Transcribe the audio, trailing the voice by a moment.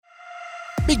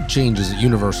big changes at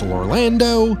Universal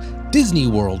Orlando, Disney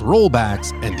World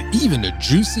rollbacks, and even a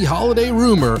juicy holiday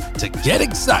rumor to get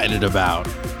excited about.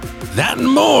 That and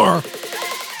more,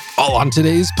 all on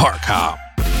today's Park Hop.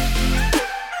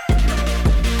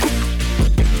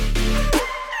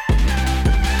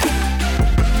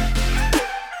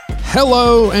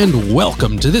 Hello and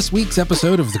welcome to this week's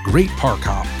episode of The Great Park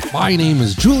Hop. My name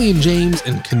is Julian James,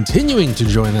 and continuing to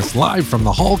join us live from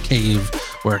the Hall Cave,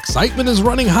 where excitement is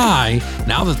running high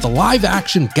now that the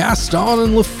live-action Gaston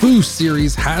and LeFou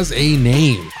series has a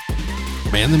name.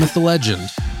 Man, the myth, the legend,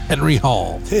 Henry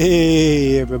Hall.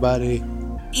 Hey, everybody.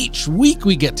 Each week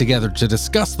we get together to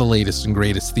discuss the latest and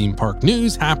greatest theme park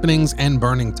news, happenings, and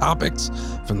burning topics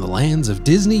from the lands of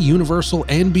Disney, Universal,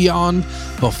 and beyond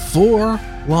before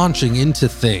launching into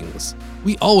things.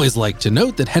 We always like to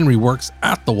note that Henry works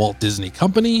at the Walt Disney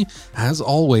Company. As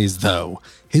always, though,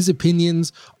 his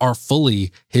opinions are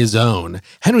fully his own.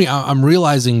 Henry, I'm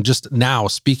realizing just now,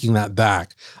 speaking that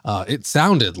back, it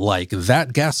sounded like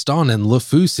that Gaston and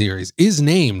LeFou series is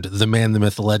named The Man, the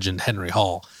Myth, the Legend, Henry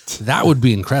Hall. That would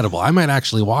be incredible. I might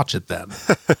actually watch it then.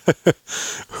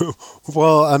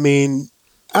 Well, I mean,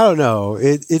 I don't know.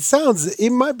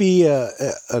 It might be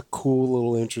a cool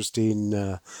little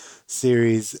interesting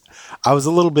series. I was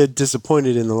a little bit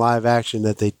disappointed in the live action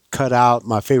that they cut out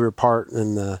my favorite part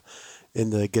in the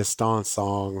Gaston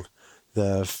song,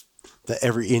 the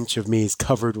every inch of me is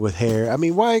covered with hair. I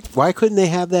mean, why couldn't they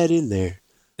have that in there?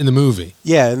 In the movie?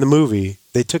 Yeah, in the movie.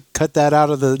 They cut that out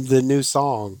of the new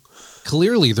song.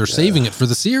 Clearly, they're saving it for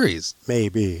the series.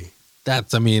 Maybe. At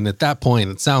that point,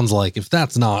 it sounds like if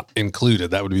that's not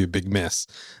included, that would be a big miss.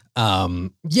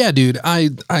 Yeah, dude, I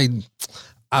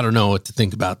don't know what to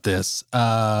think about this.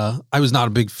 I was not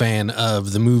a big fan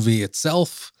of the movie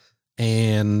itself,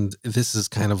 and this is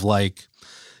kind of like,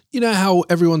 you know how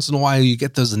every once in a while you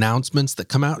get those announcements that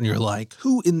come out and you're like,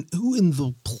 who in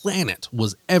the planet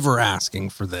was ever asking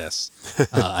for this?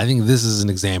 I think this is an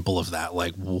example of that.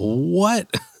 Like, what?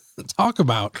 Talk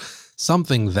about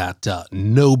something that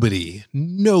nobody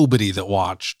that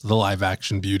watched the live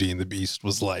action Beauty and the Beast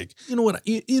was like, you know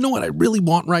what I really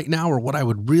want right now, or what I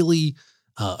would really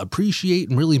appreciate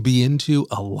and really be into,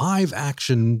 a live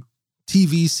action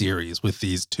TV series with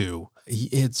these two.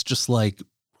 It's just like,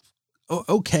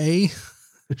 okay,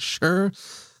 sure.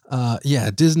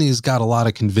 Yeah, Disney's got a lot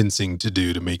of convincing to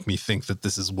do to make me think that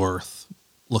this is worth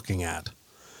looking at.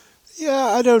 Yeah,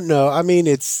 I don't know. I mean,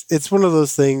 it's one of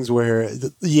those things where,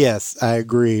 yes, I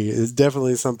agree. It's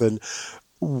definitely something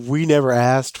we never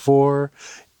asked for.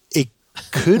 It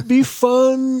could be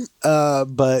fun,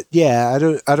 but yeah,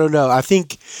 I don't know. I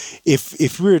think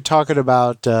if we were talking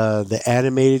about the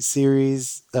animated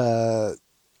series,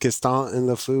 Gaston and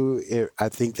LeFou, I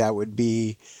think that would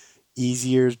be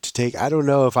easier to take. I don't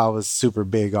know if I was super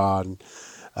big on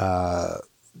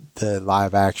the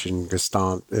live action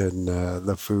Gaston and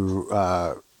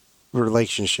LeFou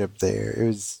relationship there. It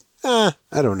was, I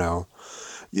don't know.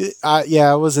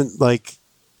 I wasn't like,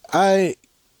 I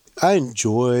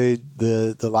enjoyed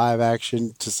the live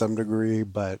action to some degree,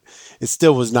 but it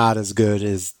still was not as good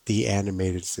as the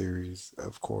animated series,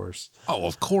 of course. Oh,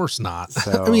 of course not.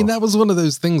 So, I mean, that was one of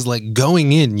those things, like,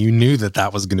 going in, you knew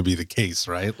that was going to be the case,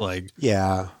 right? Like,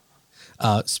 yeah.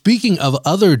 Speaking of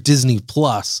other Disney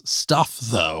Plus stuff,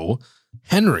 though,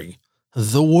 Henry,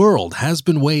 the world has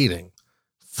been waiting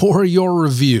for your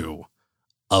review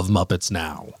of Muppets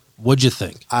Now. What'd you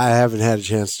think? I haven't had a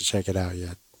chance to check it out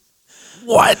yet.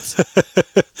 What?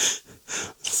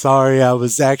 Sorry, I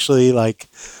was actually like,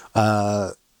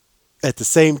 at the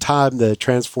same time the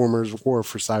Transformers War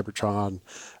for Cybertron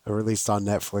released on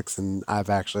Netflix, and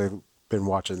I've actually been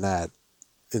watching that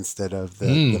instead of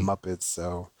the Muppets.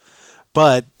 So,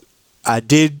 but I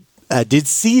did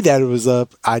see that it was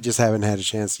up. I just haven't had a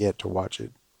chance yet to watch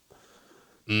it.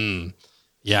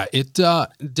 Yeah, it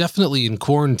definitely in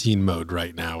quarantine mode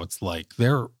right now. It's like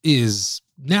there is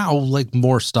now like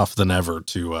more stuff than ever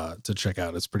to check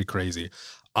out. It's pretty crazy.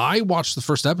 I watched the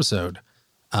first episode.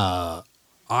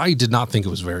 I did not think it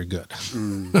was very good.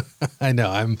 I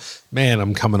know.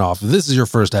 I'm coming off. This is your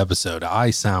first episode.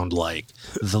 I sound like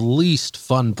the least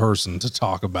fun person to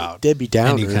talk about Debbie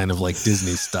Downer. Any kind of like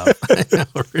Disney stuff. I know,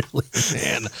 really,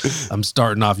 man. I'm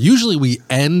starting off. Usually we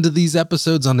end these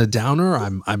episodes on a downer.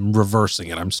 I'm reversing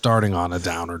it. I'm starting on a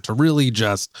downer to really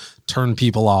just turn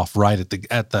people off right at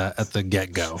the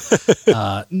get go.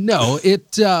 No, it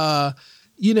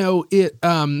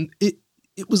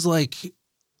was like.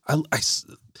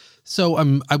 So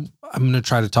I'm going to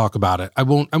try to talk about it. I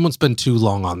won't spend too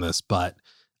long on this, but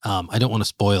I don't want to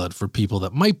spoil it for people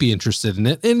that might be interested in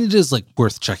it. And it is like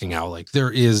worth checking out. Like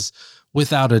there is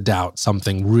without a doubt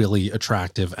something really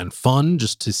attractive and fun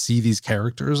just to see these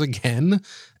characters again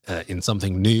in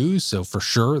something new. So for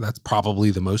sure, that's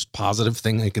probably the most positive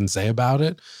thing I can say about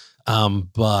it.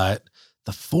 But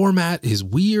the format is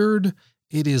weird.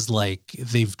 It is like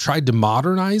they've tried to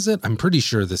modernize it. I'm pretty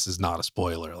sure this is not a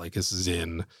spoiler. Like this is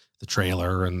in the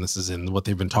trailer and this is in what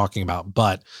they've been talking about.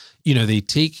 But, you know, they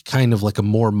take kind of like a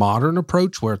more modern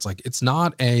approach where it's like, it's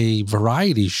not a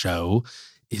variety show.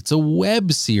 It's a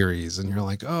web series. And you're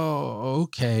like, oh,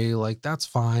 okay. Like that's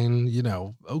fine. You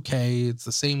know, okay. It's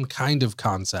the same kind of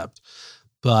concept,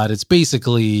 but it's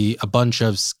basically a bunch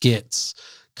of skits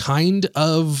kind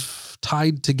of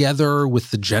tied together with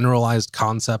the generalized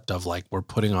concept of like we're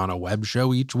putting on a web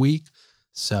show each week.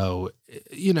 So,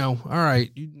 you know, all right,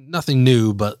 nothing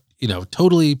new, but you know,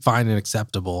 totally fine and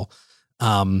acceptable.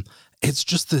 It's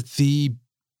just that the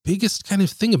biggest kind of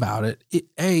thing about it,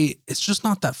 it's just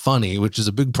not that funny, which is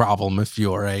a big problem if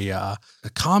you're a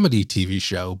comedy TV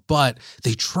show. But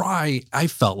I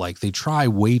felt like they try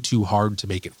way too hard to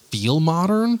make it feel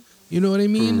modern. You know what I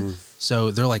mean? So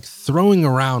they're like throwing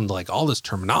around like all this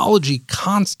terminology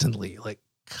constantly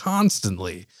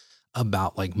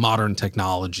about like modern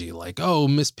technology. Like, oh,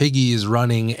 Miss Piggy is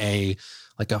running a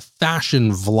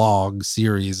fashion vlog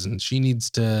series and she needs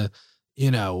to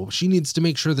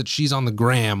make sure that she's on the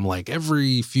gram like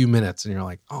every few minutes. And you're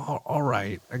like, oh, all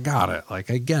right, I got it.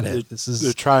 Like, I get it.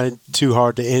 They're trying too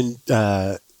hard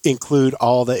to include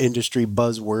all the industry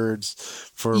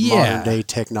buzzwords for modern day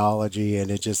technology.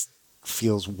 And it just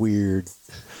feels weird.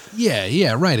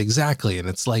 Yeah, right, exactly. And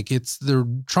it's like they're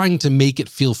trying to make it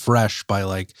feel fresh by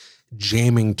like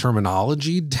jamming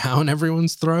terminology down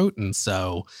everyone's throat, and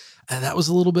so that was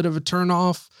a little bit of a turn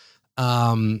off.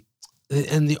 And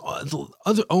the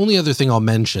only other thing I'll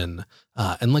mention,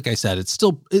 and like I said,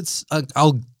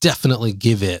 I'll definitely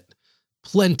give it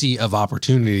plenty of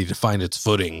opportunity to find its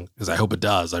footing because I hope it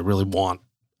does. I really want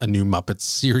a new Muppets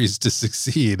series to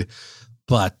succeed,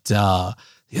 but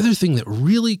the other thing that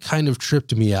really kind of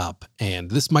tripped me up,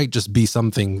 and this might just be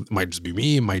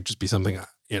me, it might just be something,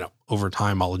 you know, over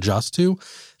time I'll adjust to,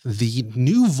 the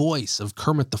new voice of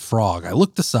Kermit the Frog. I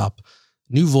looked this up.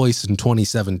 New voice in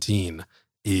 2017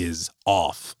 is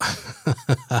off.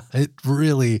 It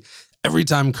really, every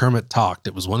time Kermit talked,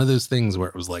 it was one of those things where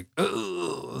it was like,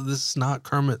 oh, this is not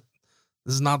Kermit.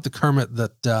 This is not the Kermit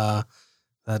that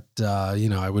you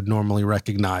know, I would normally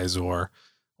recognize or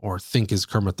think is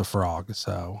Kermit the Frog.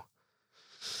 So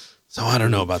I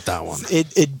don't know about that one.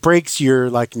 It breaks your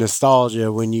like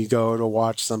nostalgia when you go to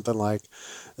watch something like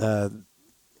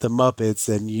the Muppets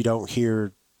and you don't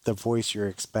hear the voice you're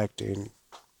expecting,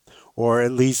 or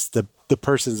at least the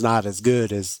person's not as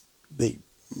good as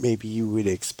maybe you would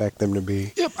expect them to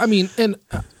be. Yep. I mean, and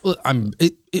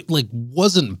it like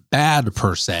wasn't bad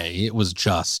per se. It was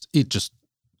just, it just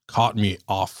caught me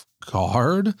off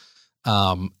guard.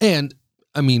 And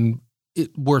I mean,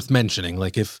 worth mentioning,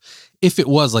 like if it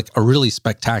was like a really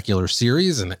spectacular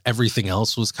series and everything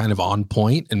else was kind of on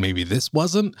point and maybe this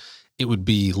wasn't, it would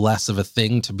be less of a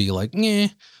thing to be like, nah.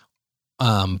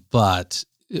 But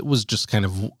it was just kind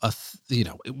of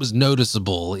it was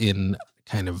noticeable in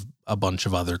kind of a bunch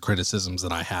of other criticisms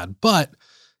that I had. But,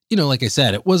 you know, like I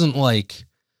said, it wasn't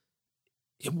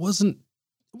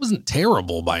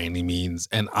terrible by any means,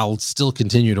 and I'll still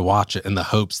continue to watch it in the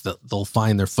hopes that they'll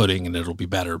find their footing and it'll be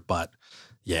better. But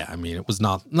yeah, I mean, it was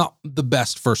not the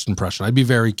best first impression. I'd be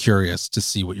very curious to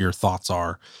see what your thoughts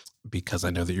are because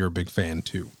I know that you're a big fan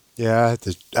too. Yeah,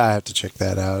 I have to check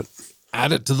that out.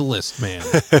 Add it to the list, man.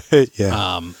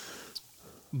 Yeah.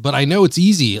 But I know it's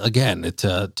easy again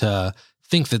to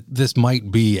think that this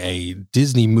might be a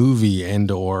Disney movie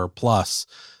and or plus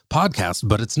podcast,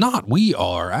 but it's not. We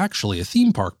are actually a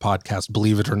theme park podcast,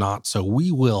 believe it or not. So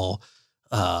we'll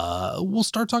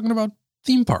start talking about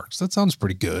theme parks. That sounds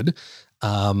pretty good.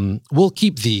 We'll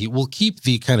keep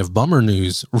the kind of bummer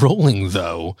news rolling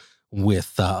though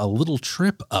with a little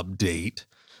trip update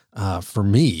for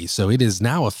me. So it is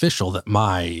now official that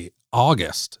my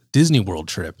August Disney World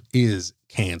trip is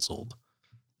canceled.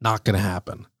 Not going to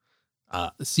happen.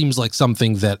 It seems like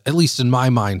something that, at least in my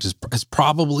mind, has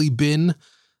probably been.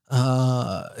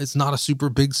 It's not a super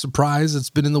big surprise. It's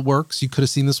been in the works. You could have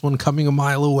seen this one coming a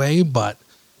mile away, but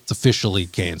it's officially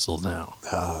canceled now.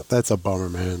 That's a bummer,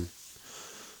 man.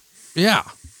 Yeah,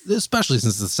 especially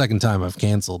since it's the second time I've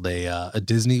canceled a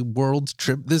Disney World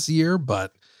trip this year.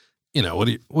 But you know, what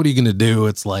are you going to do?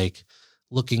 It's like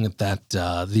looking at that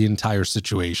the entire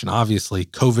situation. Obviously,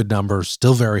 COVID numbers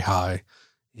still very high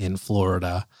in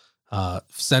Florida.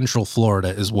 Central Florida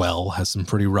as well has some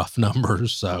pretty rough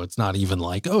numbers. So it's not even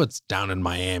like, oh, it's down in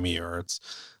Miami or it's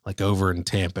like over in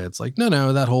Tampa. It's like,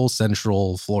 no, that whole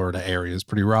central Florida area is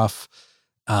pretty rough.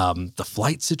 The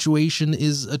flight situation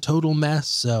is a total mess.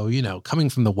 So, coming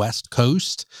from the West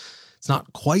Coast, it's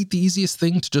not quite the easiest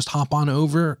thing to just hop on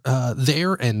over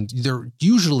there. And there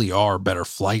usually are better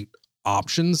flight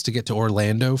options to get to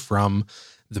Orlando from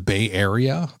the Bay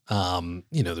Area.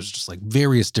 There's just like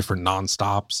various different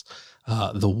nonstops.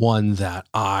 The one that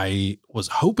I was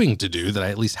hoping to do, that I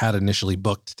at least had initially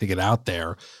booked to get out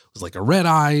there, was like a red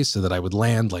eye, so that I would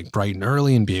land like bright and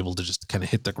early and be able to just kind of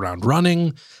hit the ground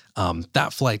running.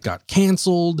 That flight got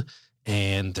canceled,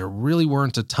 and there really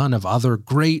weren't a ton of other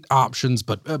great options,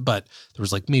 but there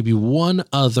was like maybe one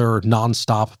other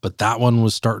nonstop, but that one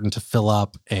was starting to fill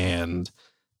up, and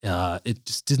it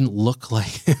just didn't look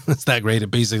like it was that great.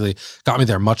 It basically got me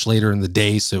there much later in the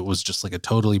day, so it was just like a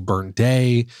totally burnt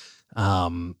day.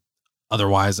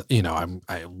 Otherwise,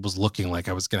 I was looking like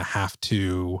I was going to have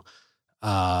to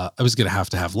have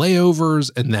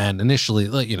layovers. And then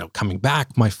initially, coming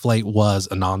back, my flight was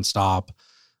a nonstop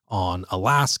on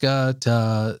Alaska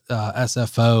to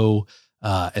SFO.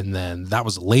 And then that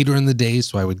was later in the day,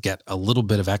 so I would get a little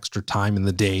bit of extra time in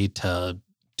the day to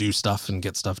do stuff and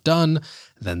get stuff done.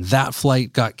 Then that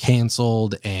flight got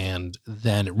canceled, and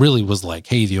then it really was like,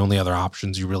 hey, the only other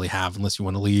options you really have, unless you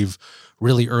want to leave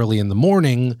really early in the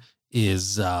morning,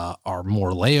 are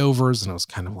more layovers. And I was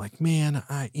kind of like, man,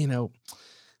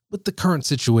 with the current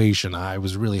situation, I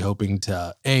was really hoping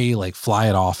to A, like fly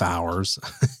at off hours,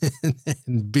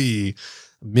 and B,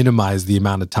 minimize the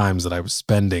amount of times that I was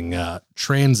spending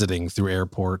transiting through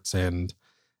airports and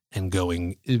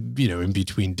going, in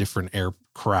between different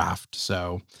aircraft.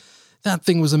 So that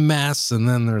thing was a mess. And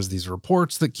then there's these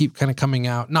reports that keep kind of coming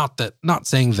out. Not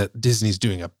saying that Disney's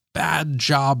doing a bad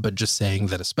job, but just saying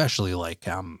that, especially like,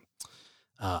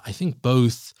 I think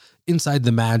both Inside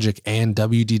the Magic and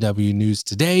WDW News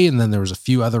Today, and then there was a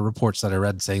few other reports that I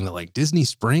read saying that like Disney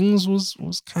Springs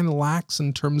was kind of lax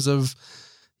in terms of,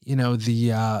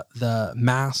 the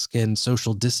mask and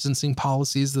social distancing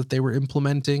policies that they were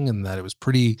implementing, and that it was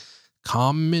pretty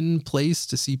commonplace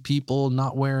to see people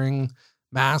not wearing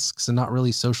masks and not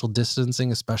really social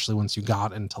distancing, especially once you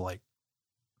got into like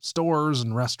stores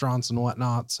and restaurants and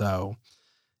whatnot. So,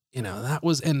 that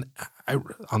was, and I,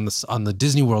 on the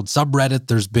Disney World subreddit,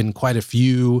 there's been quite a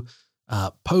few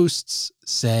posts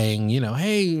saying,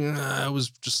 hey, it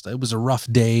was a rough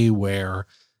day where,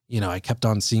 I kept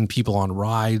on seeing people on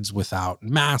rides without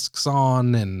masks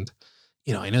on. And,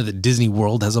 I know that Disney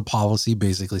World has a policy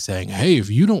basically saying, hey, if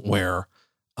you don't wear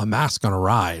a mask on a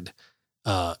ride,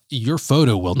 your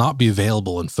photo will not be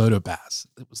available in PhotoPass.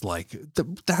 It was like,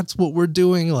 that's what we're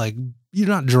doing. Like, you're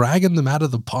not dragging them out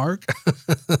of the park.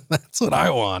 That's what I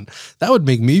want. That would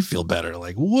make me feel better.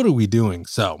 Like, what are we doing?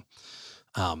 So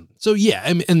yeah.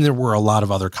 And there were a lot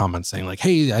of other comments saying like,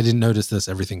 hey, I didn't notice this.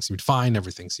 Everything seemed fine.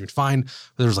 But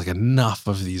there was like enough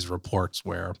of these reports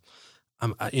where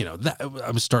that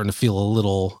I was starting to feel a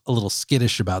little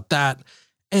skittish about that.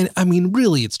 And I mean,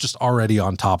 really, it's just already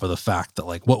on top of the fact that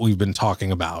like what we've been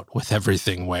talking about with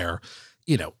everything where,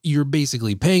 you're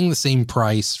basically paying the same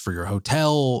price for your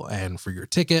hotel and for your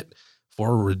ticket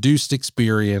for a reduced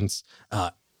experience.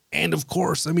 And of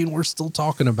course, I mean, we're still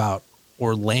talking about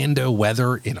Orlando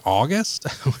weather in August,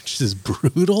 which is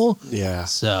brutal. Yeah.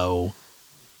 So,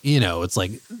 it's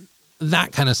like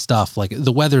that kind of stuff, like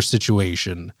the weather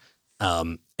situation,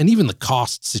 and even the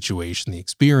cost situation, the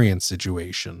experience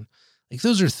situation. Like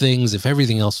those are things, if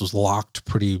everything else was locked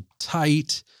pretty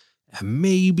tight,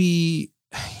 maybe,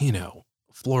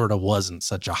 Florida wasn't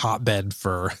such a hotbed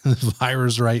for the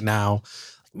virus right now,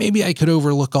 maybe I could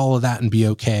overlook all of that and be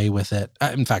okay with it.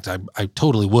 In fact, I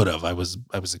totally would have. I was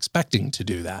expecting to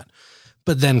do that.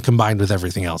 But then combined with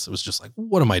everything else, it was just like,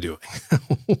 what am I doing?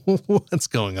 What's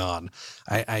going on?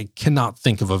 I cannot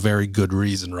think of a very good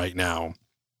reason right now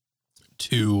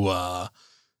to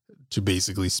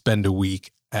basically spend a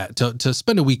week to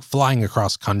spend a week flying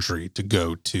across country to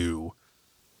go to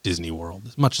Disney World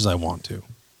as much as I want to.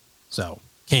 So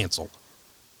canceled.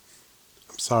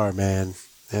 I'm sorry, man.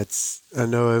 I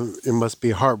know it must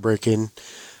be heartbreaking,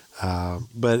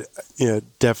 but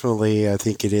definitely I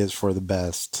think it is for the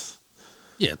best.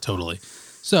 Yeah, totally.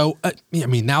 So, I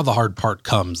mean, now the hard part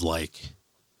comes, like,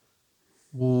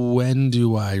 when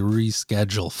do I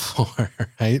reschedule for,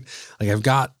 right? Like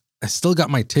I still got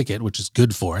my ticket, which is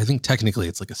good for, I think technically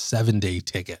it's like a 7-day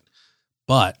ticket,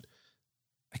 but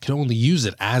I can only use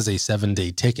it as a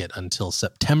 7-day ticket until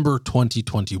September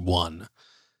 2021.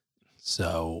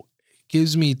 So it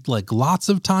gives me like lots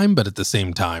of time, but at the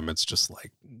same time, it's just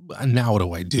like, now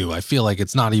what do? I feel like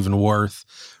it's not even worth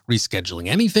rescheduling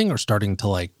anything or starting to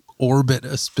like orbit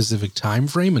a specific time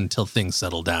frame until things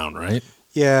settle down, right?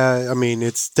 Yeah, I mean,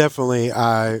 it's definitely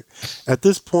at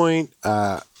this point,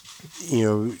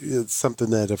 it's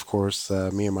something that, of course,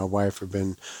 me and my wife have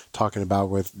been talking about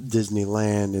with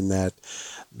Disneyland, and that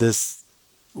this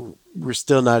we're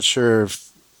still not sure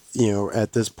if,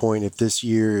 at this point, if this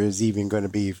year is even going to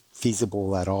be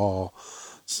feasible at all.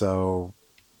 So,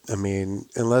 I mean,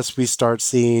 unless we start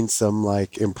seeing some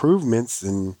like improvements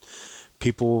and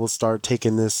people will start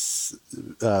taking this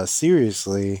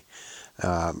seriously,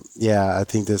 yeah, I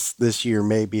think this year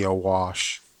may be a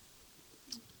wash.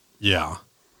 Yeah.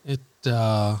 It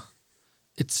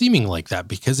it's seeming like that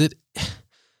because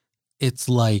it's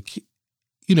like,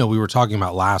 we were talking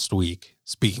about last week,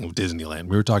 speaking of Disneyland,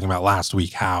 we were talking about last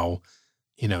week how,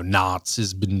 Knott's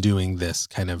has been doing this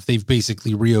kind of, they've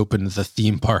basically reopened the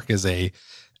theme park as a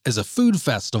food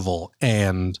festival.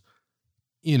 And,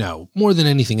 more than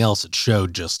anything else, it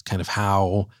showed just kind of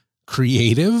how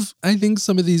creative I think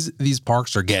some of these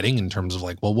parks are getting in terms of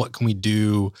like, well, what can we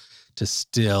do to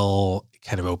still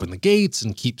kind of open the gates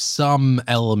and keep some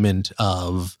element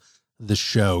of the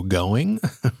show going,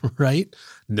 right?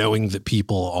 Knowing that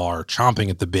people are chomping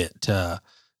at the bit to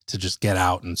just get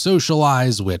out and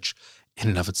socialize, which in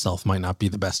and of itself might not be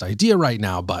the best idea right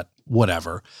now, but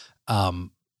whatever. And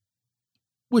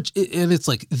it's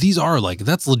like, these are like,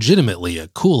 that's legitimately a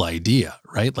cool idea,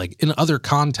 right? Like in other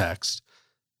contexts,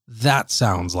 that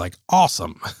sounds like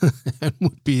awesome and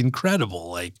would be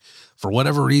incredible. Like for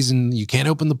whatever reason, you can't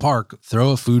open the park,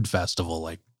 throw a food festival,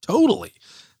 like totally,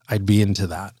 I'd be into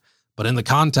that. But in the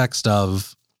context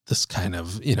of this kind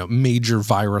of, major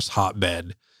virus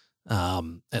hotbed,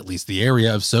 at least the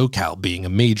area of SoCal being a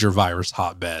major virus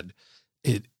hotbed,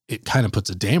 it kind of puts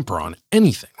a damper on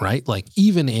anything, right? Like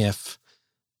even if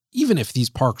these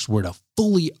parks were to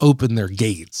fully open their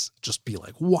gates, just be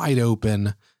like wide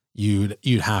open,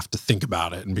 you'd have to think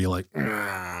about it and be like,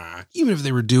 even if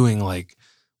they were doing like,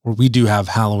 where we do have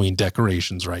Halloween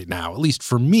decorations right now, at least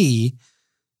for me,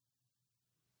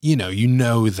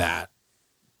 that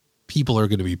people are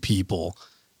going to be people.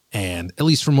 And at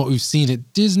least from what we've seen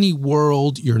at Disney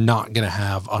World, you're not going to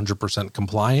have 100%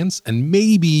 compliance. And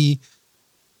maybe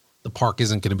the park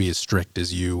isn't going to be as strict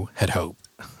as you had hoped.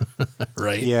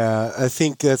 Right? Yeah, I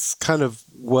think that's kind of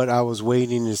what I was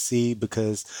waiting to see,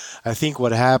 because I think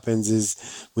what happens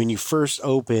is when you first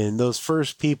open, those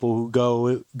first people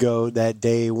who go that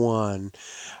day one,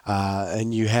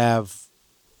 and you have,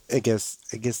 I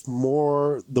guess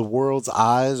more the world's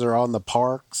eyes are on the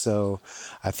park. So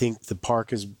I think the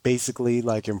park is basically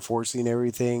like enforcing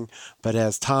everything. But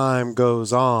as time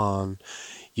goes on,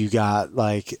 you got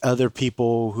like other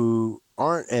people who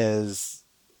aren't as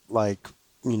like,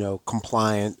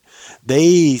 compliant.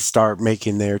 They start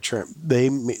making their trip.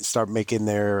 Start making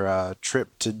their trip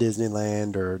to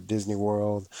Disneyland or Disney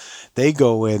World. They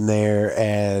go in there,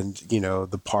 and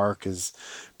the park is.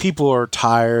 People are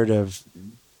tired of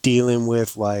dealing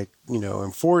with like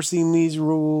enforcing these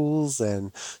rules,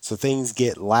 and so things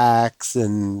get lax,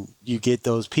 and you get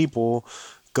those people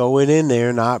going in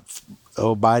there not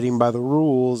abiding by the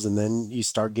rules, and then you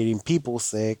start getting people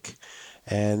sick,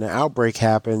 and an outbreak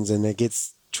happens, and it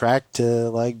gets tracked to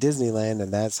like Disneyland,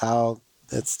 and that's how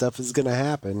that stuff is going to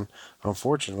happen,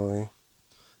 unfortunately.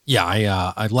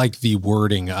 Yeah, I like the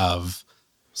wording of,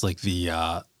 it's like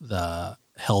the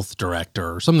health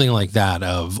director or something like that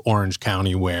of Orange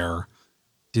County, where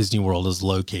Disney World is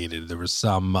located. There was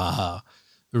some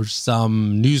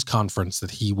news conference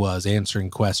that he was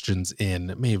answering questions in.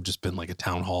 It may have just been like a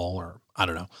town hall, or I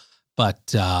don't know,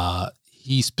 but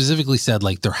he specifically said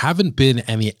like there haven't been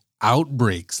any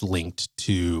outbreaks linked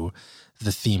to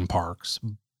the theme parks,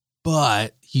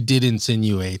 but he did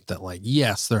insinuate that like,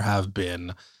 yes, there have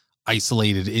been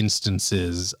isolated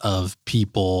instances of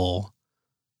people,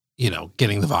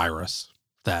 getting the virus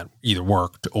that either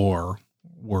worked or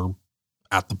were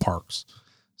at the parks.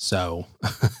 So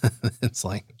it's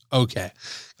like, okay,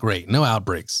 great. No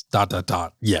outbreaks, ...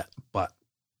 yet.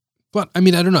 But I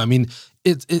mean, I don't know. I mean,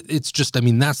 it's just, I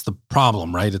mean, that's the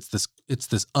problem, right? It's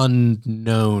this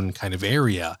unknown kind of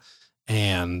area.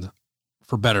 And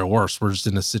for better or worse, we're just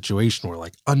in a situation where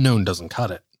like unknown doesn't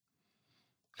cut it.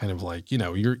 Kind of like,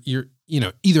 you're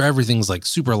either everything's like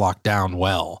super locked down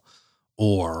well,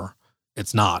 or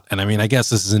it's not. And I mean, I guess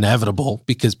this is inevitable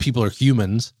because people are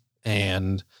humans,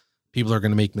 and people are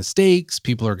going to make mistakes.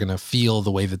 People are going to feel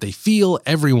the way that they feel.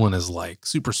 Everyone is like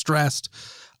super stressed.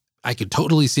 I could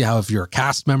totally see how if you're a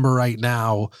cast member right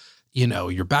now,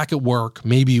 you're back at work,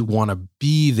 maybe you want to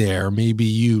be there. Maybe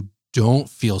you don't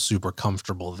feel super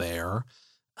comfortable there.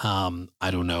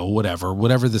 I don't know,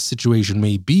 whatever the situation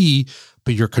may be,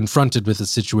 but you're confronted with a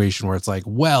situation where it's like,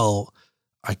 well,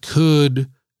 I could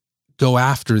go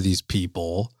after these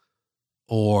people,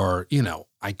 or,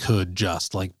 I could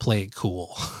just like play it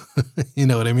cool. You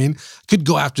know what I mean? I could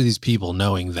go after these people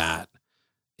knowing that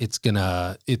it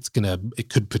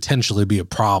could potentially be a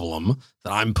problem,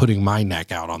 that I'm putting my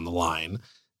neck out on the line,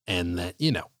 and that,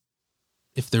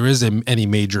 if there is any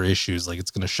major issues, like,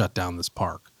 it's going to shut down this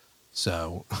park.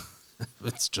 So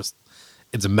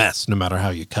it's a mess no matter how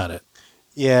you cut it.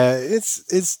 Yeah,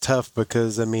 it's tough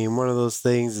because I mean, one of those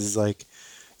things is like,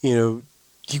 you know,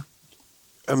 you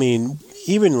I mean,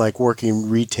 even like working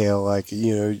retail, like,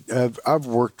 I've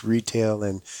worked retail,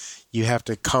 and you have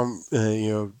to come,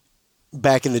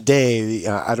 back in the day,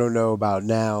 I don't know about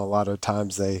now. A lot of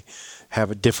times they have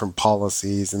a different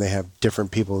policies and they have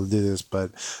different people to do this.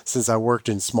 But since I worked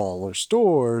in smaller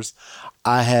stores,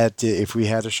 I had to, if we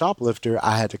had a shoplifter,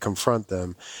 I had to confront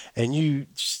them. And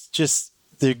just,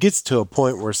 there gets to a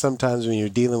point where sometimes when you're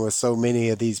dealing with so many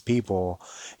of these people,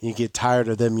 you get tired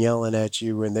of them yelling at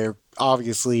you and they're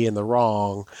obviously in the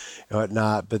wrong and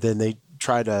whatnot, but then they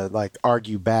try to like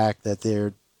argue back that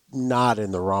they're not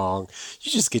in the wrong.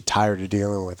 You just get tired of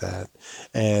dealing with that.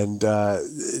 And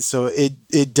so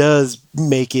it does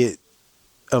make it,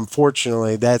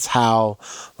 unfortunately, that's how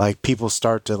like people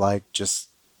start to like just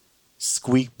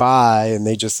squeak by, and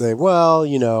they just say, well,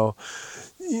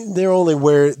 they're only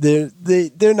where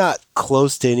they're not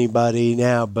close to anybody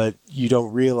now, but you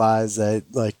don't realize that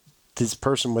like this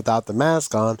person without the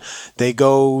mask on, they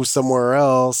go somewhere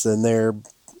else and they're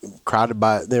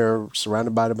they're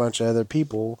surrounded by a bunch of other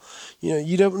people.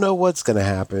 You don't know what's going to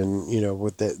happen,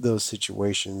 with those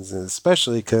situations, and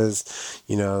especially because,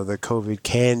 the COVID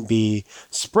can be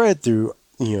spread through,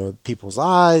 people's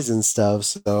eyes and stuff.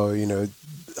 So,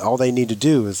 all they need to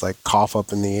do is like cough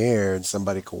up in the air and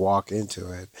somebody could walk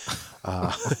into it,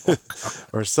 uh,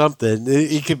 or something.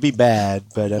 It could be bad,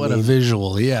 but What a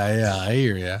visual. Yeah, I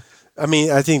hear you. I mean,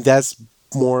 I think that's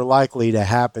more likely to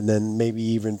happen than maybe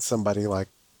even somebody like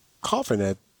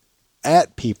coughing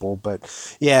at people. But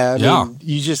yeah, I mean,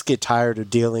 you just get tired of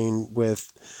dealing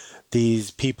with these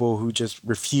people who just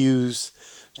refuse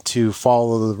to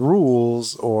follow the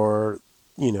rules, or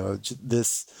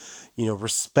this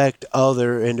respect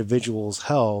other individuals'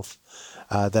 health,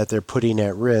 that they're putting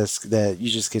at risk, that you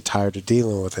just get tired of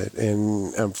dealing with it.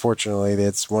 And unfortunately,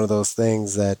 it's one of those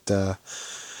things that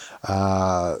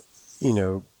you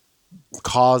know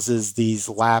causes these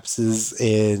lapses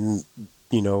in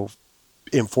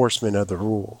enforcement of the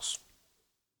rules.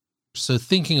 So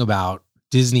thinking about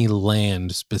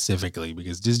Disneyland specifically,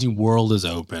 because Disney World is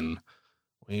open,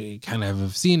 we kind of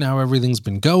have seen how everything's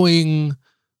been going.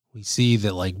 We see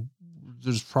that like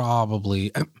there's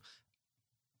probably,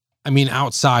 I mean,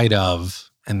 outside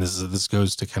of, and this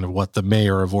goes to kind of what the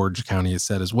mayor of Orange County has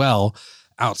said as well,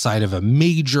 outside of a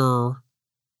major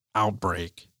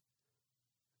outbreak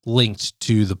linked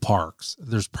to the parks,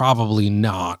 there's probably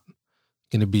not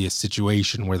going to be a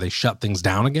situation where they shut things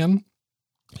down again.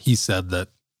 He said that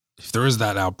if there is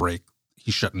that outbreak,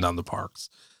 he's shutting down the parks.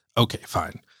 Okay,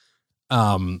 fine.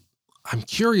 I'm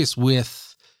curious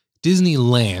with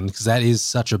Disneyland, because that is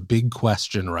such a big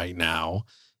question right now,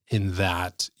 in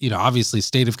that, obviously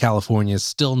state of California is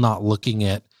still not looking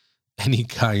at any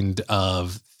kind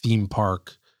of theme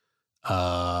park,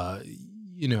 not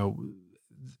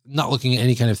looking at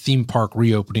any kind of theme park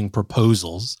reopening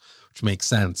proposals, which makes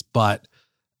sense. But,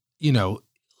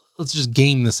 let's just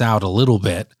game this out a little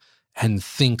bit and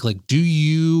think like, do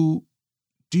you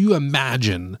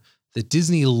imagine that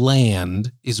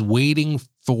Disneyland is waiting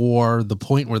for the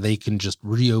point where they can just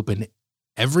reopen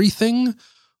everything?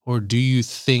 Or do you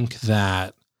think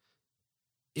that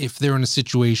if they're in a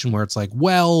situation where it's like,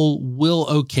 well, we'll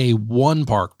okay one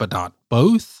park, but not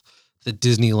both, that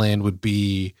Disneyland would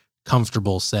be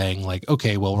comfortable saying like,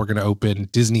 okay, well, we're going to open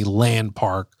Disneyland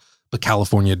Park, but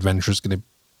California Adventure is going to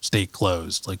stay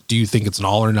closed? Like, do you think it's an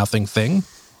all or nothing thing?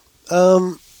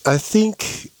 I think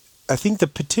the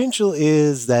potential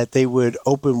is that they would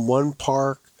open one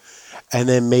park and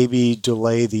then maybe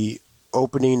delay the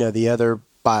opening of the other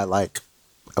by like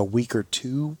a week or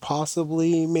two,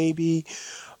 possibly, maybe.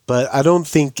 But I don't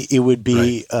think it would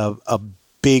be a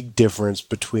big difference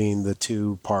between the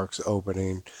two parks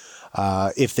opening,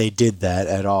 if they did that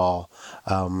at all.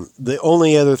 The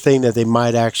only other thing that they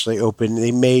might actually open,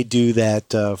 they may do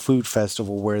that food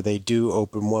festival where they do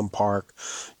open one park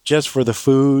just for the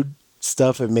food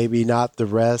stuff and maybe not the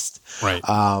rest. Right.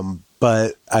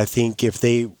 But I think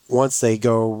once they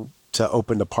go to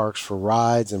open the parks for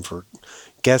rides and for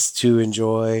guests to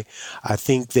enjoy. I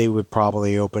think they would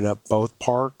probably open up both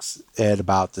parks at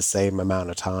about the same amount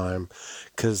of time,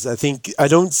 because I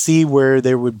don't see where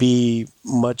there would be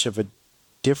much of a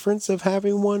difference of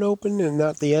having one open and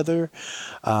not the other.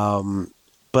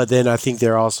 But then I think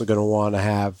they're also going to want to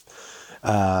have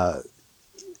uh,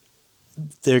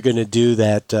 they're going to do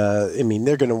that. I mean,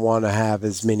 they're going to want to have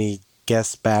as many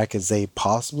guests back as they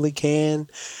possibly can.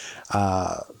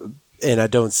 Uh, and I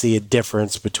don't see a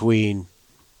difference between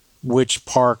which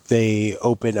park they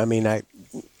open. I mean,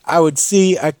 I would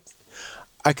see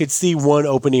I could see one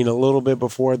opening a little bit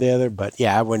before the other, but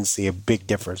yeah, I wouldn't see a big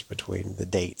difference between the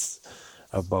dates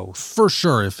of both. For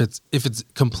sure, if it's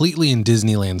completely in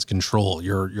Disneyland's control,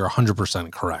 you're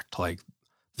 100% correct. Like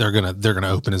they're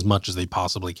gonna open as much as they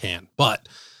possibly can. But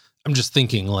I'm just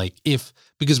thinking, like,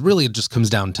 because really it just comes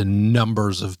down to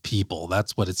numbers of people.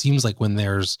 That's what it seems like when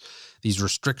there's these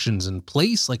restrictions in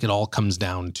place. Like it all comes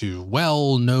down to,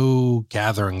 well, no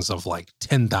gatherings of like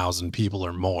 10,000 people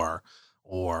or more,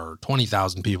 or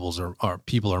 20,000 people or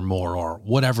people or more, or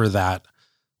whatever that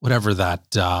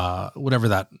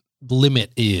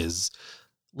limit is.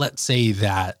 Let's say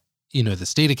that, the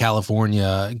state of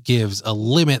California gives a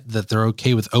limit that they're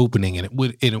okay with opening, and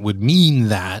it would mean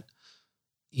that,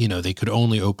 they could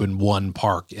only open one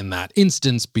park in that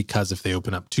instance, because if they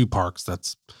open up two parks,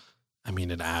 it's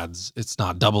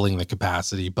not doubling the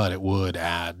capacity, but it would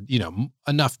add,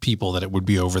 enough people that it would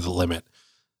be over the limit.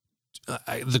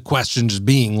 The question just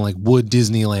being, like, would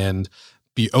Disneyland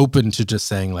be open to just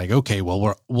saying, like, okay,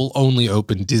 well, we'll only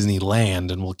open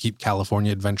Disneyland and we'll keep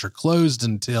California Adventure closed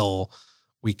until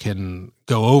we can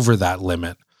go over that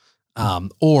limit?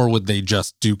 Or would they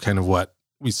just do kind of what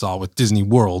we saw with Disney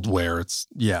World, where it's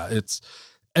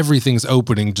everything's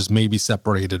opening, just maybe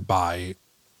separated by,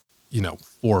 4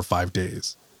 or 5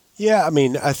 days? Yeah, I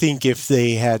mean, I think if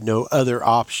they had no other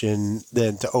option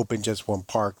than to open just one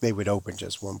park, they would open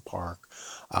just one park,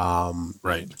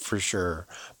 Right. for sure.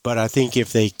 But I think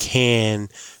if they can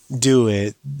do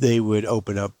it, they would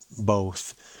open up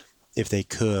both if they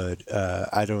could.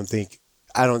 I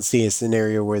don't see a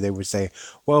scenario where they would say,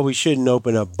 well, we shouldn't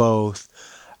open up both.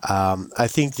 I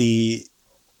think the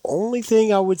only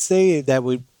thing I would say that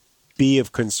would be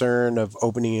of concern of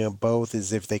opening up both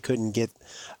is if they couldn't get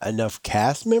enough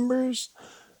cast members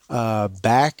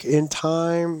back in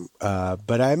time.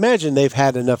 But I imagine they've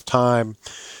had enough time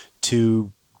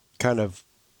to kind of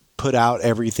put out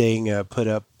everything, put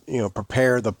up,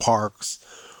 prepare the parks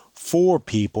for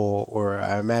people. Or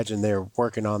I imagine they're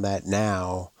working on that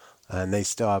now, and they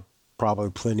still have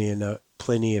probably plenty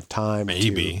of time.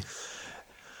 Maybe.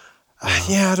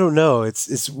 Yeah, I don't know.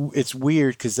 It's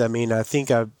weird because I mean I think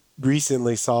I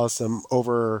recently saw some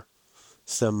flyover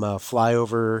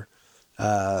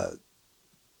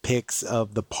pics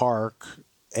of the park,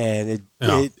 and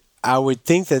it I would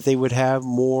think that they would have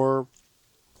more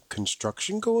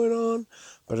construction going on,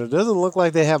 but it doesn't look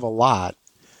like they have a lot.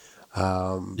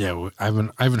 I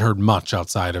haven't heard much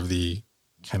outside of the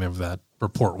kind of that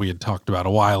report we had talked about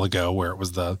a while ago, where it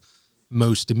was the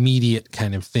most immediate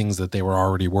kind of things that they were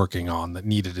already working on that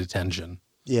needed attention.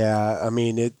 Yeah, I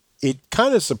mean it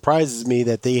kind of surprises me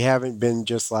that they haven't been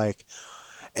just like,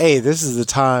 hey, this is the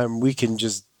time we can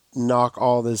just knock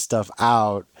all this stuff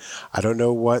out. I don't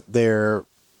know what their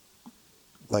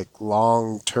like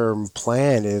long-term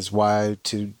plan is, why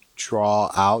to draw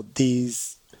out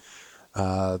this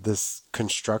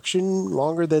construction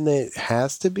longer than it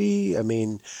has to be. I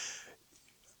mean,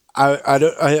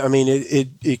 I mean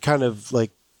it kind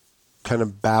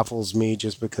of baffles me,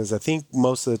 just because I think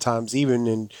most of the times,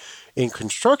 even in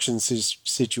construction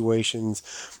situations,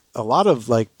 a lot of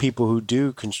like people who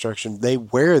do construction, they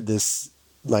wear this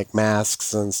like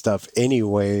masks and stuff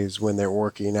anyways when they're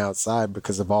working outside,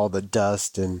 because of all the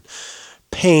dust and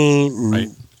paint and Right.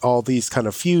 all these kind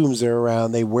of fumes are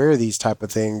around. They wear these type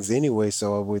of things anyway,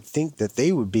 so I would think that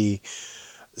they would be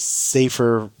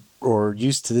safer or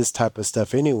used to this type of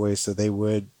stuff anyway, so they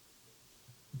would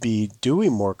be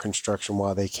doing more construction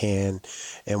while they can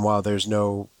and while there's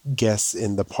no guests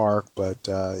in the park. But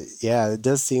yeah, it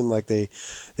does seem like they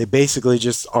basically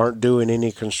just aren't doing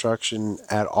any construction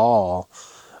at all,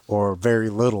 or very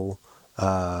little.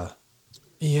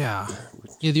 Yeah.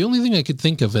 The only thing I could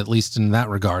think of, at least in that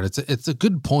regard, it's a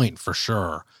good point for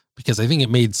sure, because I think it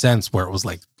made sense where it was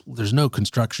like, there's no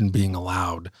construction being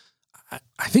allowed.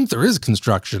 I think there is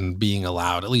construction being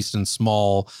allowed, at least in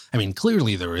small. I mean,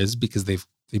 clearly there is, because they've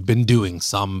been doing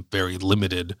some very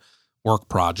limited work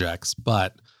projects,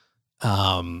 but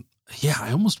I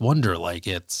almost wonder, like,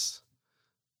 it's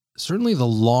certainly the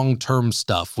long-term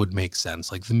stuff would make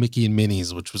sense. Like the Mickey and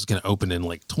Minnie's, which was going to open in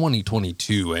like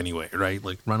 2022 anyway, right?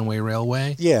 Like Runaway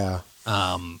Railway. Yeah.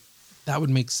 That would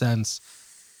make sense.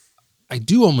 I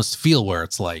do almost feel where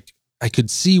it's like, I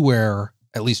could see where,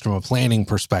 at least from a planning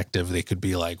perspective, they could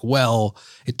be like, well,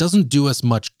 it doesn't do us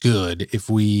much good if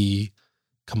we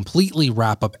completely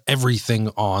wrap up everything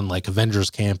on like Avengers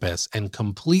Campus and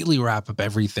completely wrap up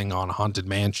everything on Haunted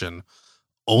Mansion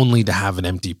only to have an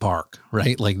empty park,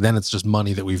 right? Like then it's just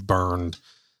money that we've burned,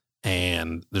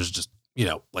 and there's just, you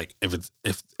know, like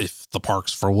if the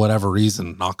parks, for whatever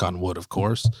reason, knock on wood, of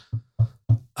course,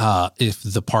 if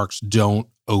the parks don't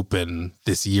open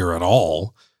this year at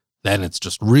all, then it's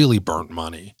just really burnt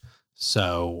money.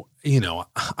 So, you know,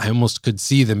 I almost could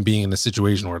see them being in a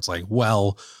situation where it's like,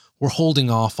 well, we're holding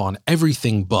off on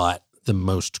everything but the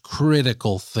most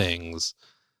critical things,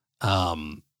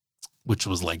 which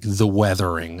was like the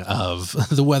weathering of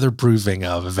the weatherproofing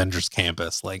of Avengers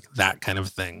Campus, like that kind of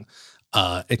thing,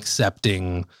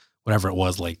 accepting whatever it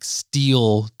was, like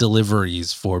steel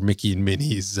deliveries for Mickey and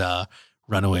Minnie's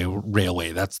Runaway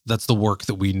Railway. That's the work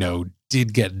that we know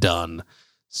did get done.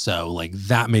 So like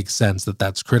that makes sense that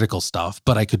that's critical stuff,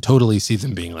 but I could totally see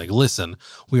them being like, listen,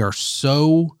 we are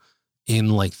so in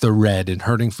like the red and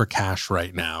hurting for cash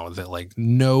right now that like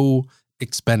no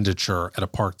expenditure at a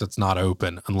park that's not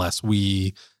open unless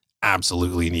we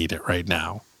absolutely need it right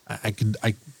now. I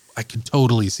could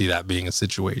totally see that being a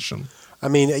situation. I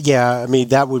mean, yeah, I mean,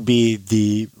 that would be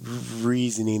the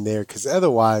reasoning there, because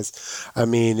otherwise, I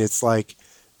mean, it's like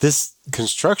this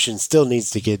construction still needs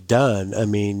to get done. I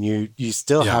mean, you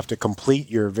still have to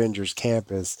complete your Avengers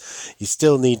Campus. You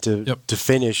still need to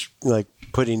finish like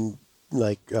putting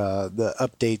like the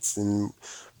updates and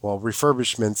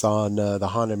refurbishments on the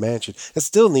Haunted Mansion. It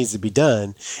still needs to be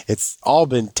done. It's all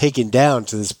been taken down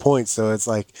to this point, so it's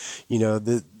like, you know,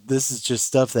 this is just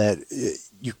stuff that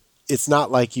it's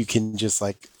not like you can just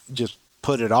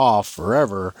put it off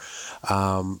forever.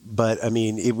 But I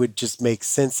mean, it would just make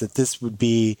sense that this would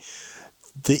be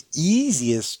the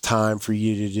easiest time for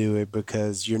you to do it,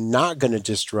 because you're not going to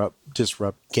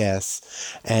disrupt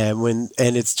guests, and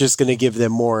it's just going to give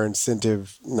them more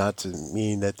incentive, not to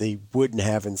mean that they wouldn't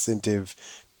have incentive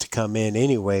to come in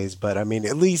anyways, but I mean,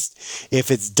 at least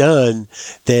if it's done,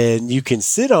 then you can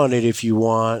sit on it if you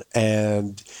want,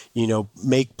 and, you know,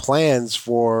 make plans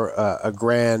for a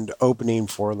grand opening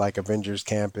for like Avengers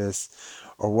Campus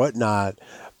or whatnot.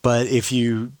 But if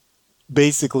you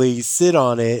basically sit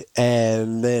on it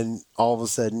and then all of a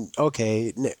sudden,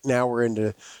 okay, now we're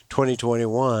into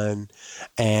 2021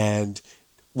 and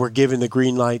we're given the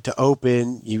green light to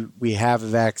open, we have a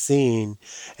vaccine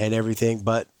and everything,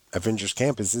 but Avengers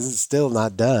Campus is still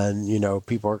not done. You know,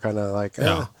 people are kind of like,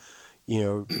 you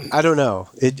know, I don't know.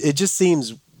 It just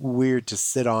seems weird to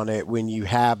sit on it when you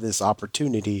have this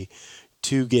opportunity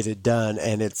to get it done,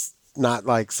 and it's not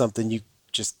like something you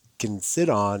just can sit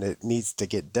on. It needs to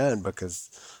get done because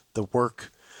the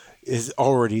work is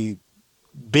already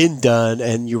been done,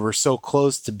 and you were so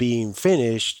close to being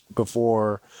finished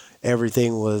before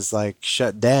everything was like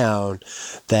shut down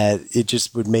that it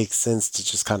just would make sense to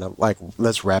just kind of like,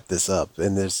 let's wrap this up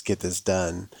and let's get this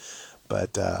done.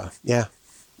 But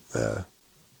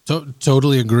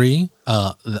totally agree.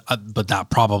 But that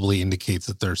probably indicates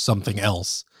that there's something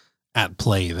else at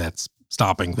play that's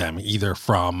stopping them, either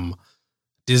from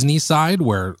Disney's side,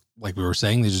 where, like we were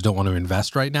saying, they just don't want to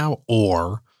invest right now,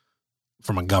 or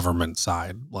from a government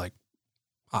side, like,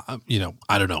 you know,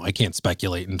 I don't know. I can't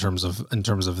speculate in terms of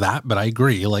that, but I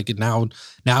agree. Like now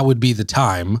would be the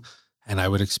time, and I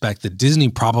would expect that Disney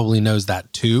probably knows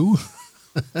that too,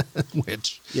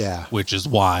 which is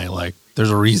why, like,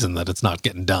 there's a reason that it's not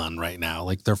getting done right now.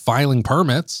 Like, they're filing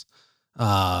permits,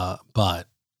 but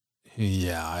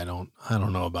yeah, I don't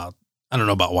know about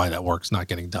why that work's not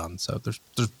getting done. So there's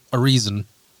a reason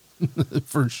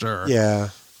for sure. Yeah.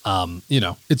 You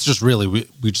know, it's just really,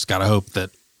 we just got to hope that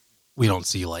we don't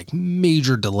see like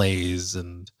major delays,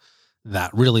 and that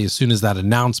really, as soon as that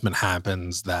announcement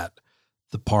happens that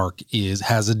the park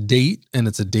has a date, and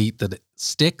it's a date that it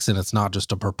sticks, and it's not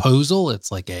just a proposal. It's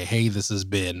like hey, this has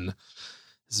been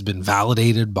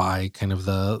validated by kind of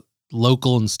the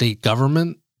local and state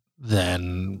government,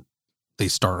 then they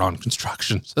start on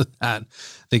construction so that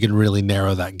they can really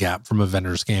narrow that gap from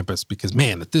Avengers Campus, because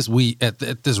man, at this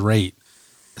rate,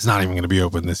 it's not even going to be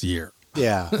open this year.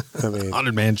 Yeah, I mean,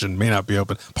 Haunted Mansion may not be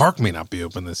open. Park may not be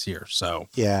open this year. So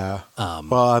yeah.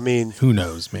 Well, I mean, who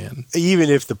knows, man? Even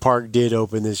if the park did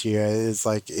open this year, it's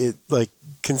like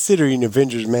considering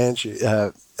Avengers Mansion,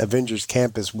 Avengers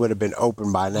Campus would have been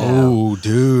open by now. Oh,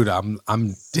 dude,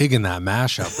 I'm digging that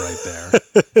mashup right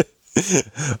there.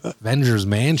 Avengers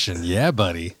Mansion. Yeah,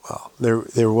 buddy. Well,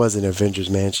 there was an Avengers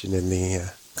Mansion in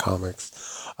the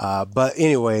comics, but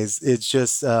anyways, it's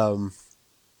just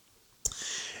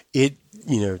it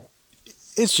you know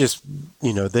it's just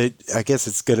that I guess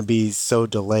it's going to be so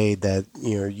delayed that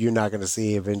you're not going to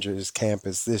see Avengers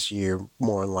Campus this year,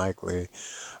 more than likely.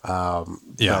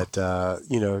 Yeah. But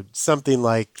something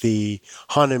like the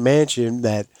Haunted Mansion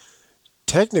that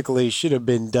technically should have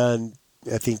been done,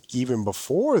 I think, even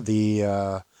before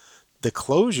the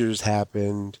closures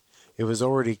happened. It was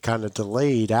already kind of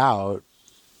delayed out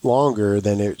longer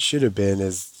than it should have been.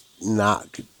 Is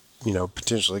not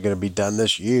potentially going to be done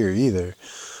this year either,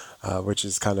 which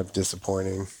is kind of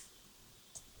disappointing.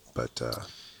 But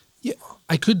Yeah,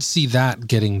 I could see that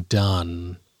getting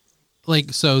done.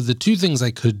 Like, so the two things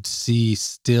I could see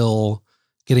still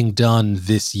getting done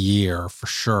this year for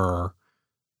sure.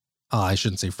 I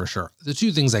shouldn't say for sure. The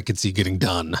two things I could see getting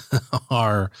done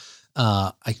are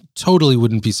I totally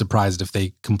wouldn't be surprised if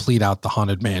they complete out the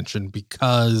Haunted Mansion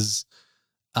because,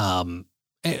 and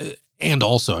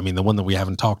also, I mean, the one that we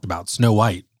haven't talked about, Snow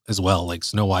White as well. Like,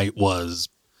 Snow White was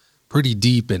pretty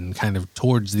deep and kind of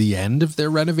towards the end of their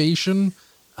renovation.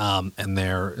 And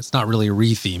it's not really a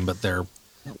retheme, but they're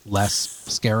less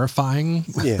scarifying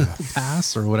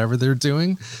pass or whatever they're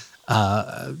doing,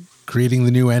 creating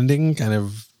the new ending, kind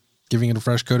of giving it a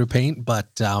fresh coat of paint.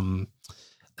 But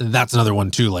that's another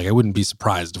one too. Like, I wouldn't be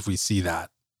surprised if we see that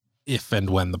if and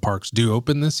when the parks do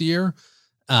open this year.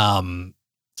 It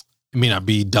may not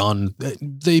be done.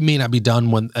 They may not be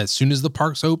done as soon as the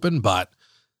parks open, but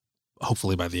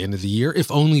hopefully by the end of the year,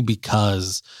 if only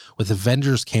because with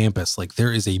Avengers Campus, like,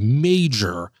 there is a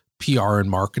major PR and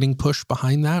marketing push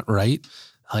behind that, right?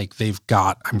 Like,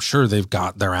 I'm sure they've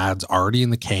got their ads already in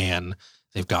the can.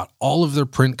 They've got all of their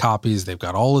print copies. They've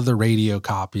got all of their radio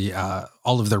copy,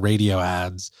 all of their radio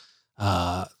ads,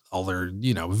 all their,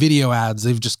 video ads.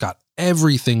 They've just got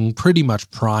everything pretty much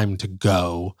primed to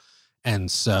go.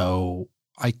 And so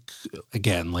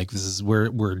again, like, this is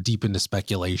where we're deep into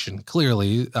speculation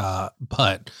clearly.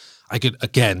 But I could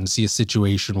again see a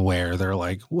situation where they're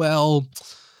like, well,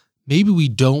 maybe we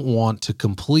don't want to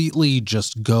completely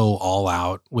just go all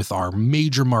out with our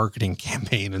major marketing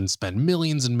campaign and spend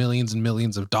millions and millions and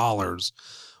millions of dollars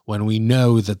when we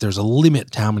know that there's a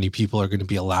limit to how many people are going to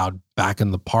be allowed back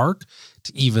in the park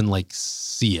to even like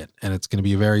see it. And it's going to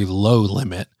be a very low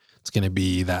limit. It's going to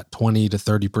be that 20 to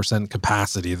 30%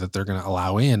 capacity that they're going to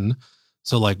allow in.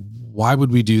 So, like, why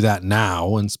would we do that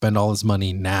now and spend all this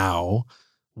money now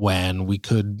when we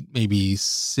could maybe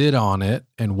sit on it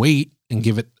and wait and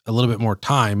give it a little bit more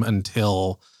time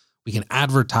until we can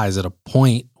advertise at a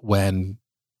point when,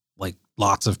 like,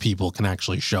 lots of people can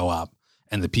actually show up,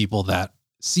 and the people that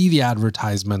see the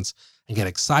advertisements and get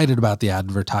excited about the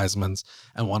advertisements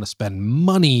and want to spend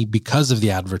money because of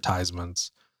the advertisements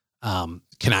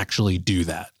can actually do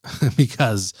that.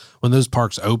 Because when those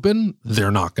parks open,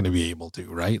 they're not going to be able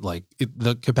to, right? Like,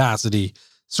 the capacity,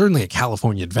 certainly at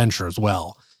California Adventure as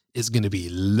well, is going to be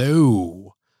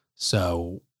low.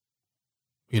 So,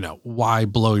 why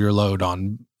blow your load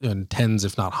on tens,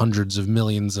 if not hundreds of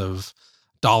millions of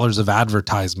dollars of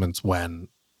advertisements when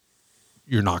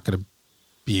you're not going to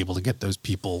be able to get those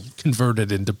people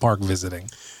converted into park visiting?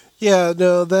 Yeah,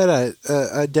 no, that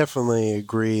I definitely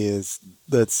agree.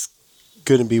 That's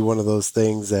going to be one of those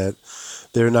things that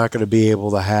they're not going to be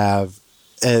able to have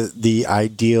the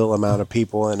ideal amount of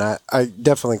people, and I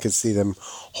definitely could see them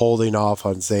holding off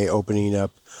on, say, opening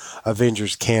up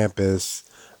Avengers Campus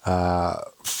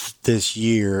this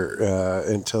year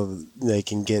until they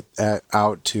can get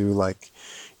out to, like,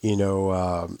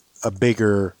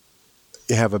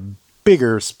 have a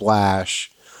bigger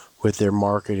splash with their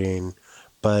marketing.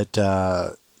 But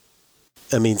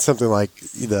I mean, something like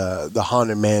the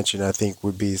Haunted Mansion, I think,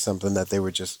 would be something that they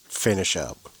would just finish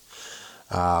up.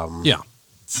 Yeah.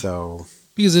 So,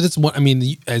 because it is what, I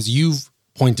mean, as you've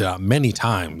pointed out many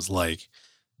times, like,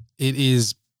 it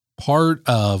is part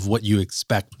of what you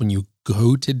expect when you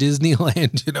go to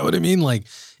Disneyland. You know what I mean? Like,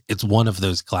 it's one of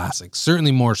those classics,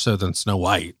 certainly more so than Snow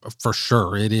White, for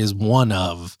sure. It is one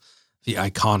of the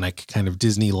iconic kind of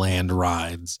Disneyland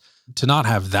rides. To not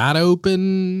have that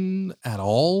open at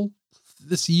all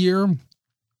this year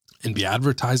and be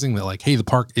advertising that, like, hey, the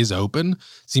park is open,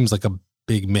 seems like a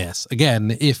big miss.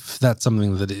 Again, if that's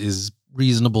something that is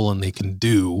reasonable and they can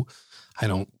do,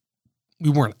 we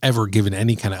weren't ever given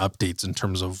any kind of updates in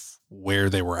terms of where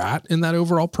they were at in that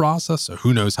overall process. So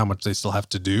who knows how much they still have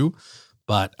to do.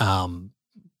 But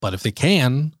if they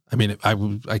can, I mean,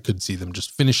 I could see them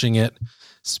just finishing it,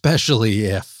 especially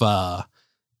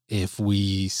if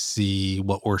we see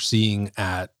what we're seeing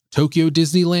at Tokyo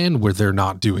Disneyland, where they're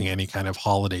not doing any kind of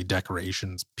holiday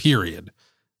decorations, period,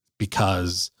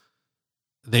 because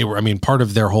part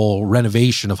of their whole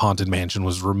renovation of Haunted Mansion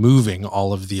was removing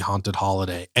all of the haunted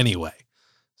holiday anyway.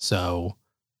 So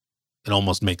it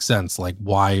almost makes sense. Like,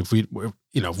 why, if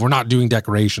we're not doing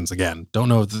decorations again, don't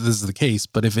know if this is the case,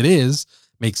 but if it is,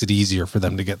 makes it easier for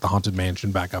them to get the Haunted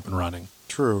Mansion back up and running.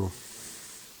 True.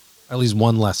 At least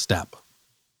one less step.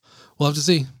 We'll have to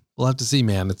see.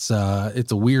 Man. It's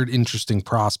a weird, interesting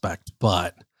prospect,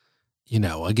 but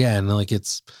again, like,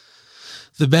 it's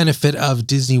the benefit of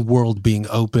Disney World being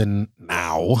open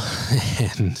now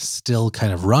and still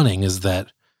kind of running is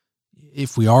that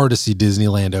if we are to see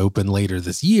Disneyland open later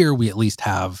this year, we at least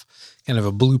have kind of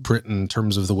a blueprint in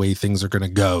terms of the way things are going to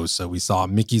go. So we saw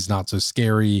Mickey's Not So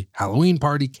Scary Halloween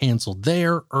Party canceled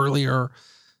there earlier.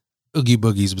 Oogie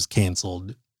Boogie's was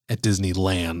canceled at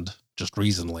Disneyland just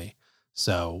recently.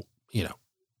 So,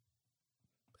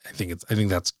 I think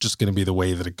that's just going to be the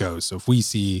way that it goes. So if we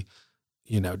see,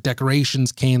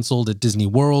 decorations canceled at Disney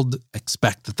World,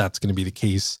 expect that that's going to be the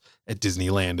case at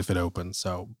Disneyland if it opens.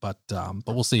 So, but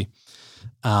we'll see.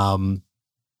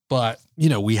 But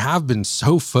we have been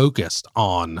so focused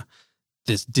on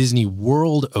this Disney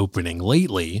World opening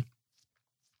lately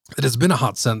that it's been a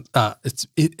hot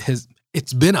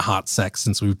it's been a hot sec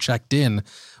since we've checked in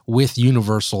with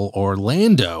Universal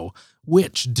Orlando,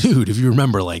 which, dude, if you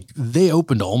remember, like, they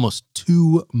opened almost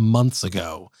 2 months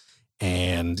ago.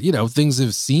 And, things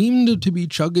have seemed to be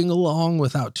chugging along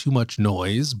without too much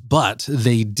noise, but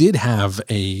they did have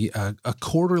a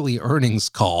quarterly earnings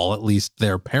call, at least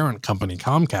their parent company,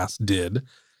 Comcast, did.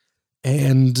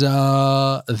 And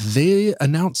they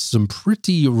announced some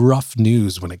pretty rough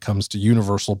news when it comes to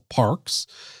Universal Parks.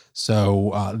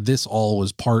 So this all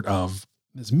was part of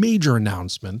this major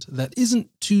announcement that isn't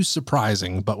too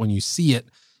surprising, but when you see it,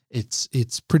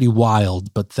 it's pretty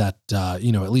wild. But that, at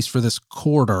least for this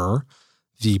quarter,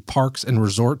 the Parks and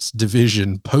Resorts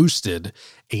division posted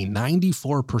a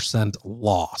 94%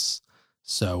 loss.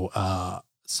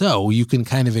 So you can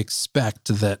kind of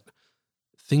expect that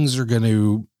things are going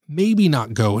to maybe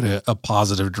not go in a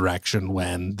positive direction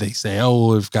when they say,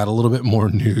 oh, we've got a little bit more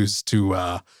news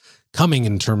to coming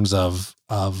in terms of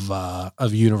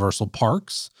Universal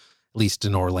Parks, at least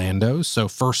in Orlando. So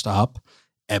first up,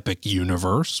 Epic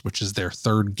Universe, which is their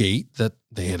third gate that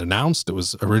they had announced. It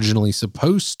was originally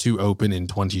supposed to open in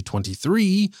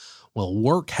 2023. Well,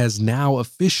 work has now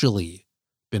officially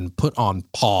been put on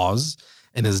pause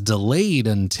and is delayed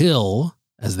until,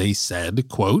 as they said,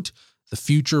 quote, the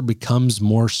future becomes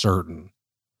more certain.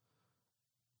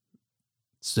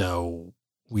 So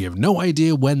we have no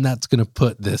idea when that's going to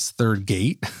put this third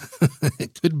gate.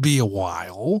 It could be a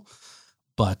while,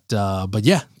 but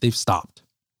yeah, they've stopped,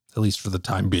 at least for the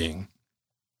time being.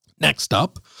 Next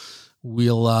up,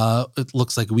 it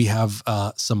looks like we have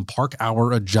some park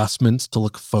hour adjustments to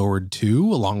look forward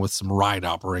to, along with some ride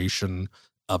operation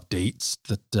updates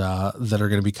that are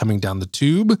going to be coming down the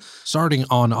tube. Starting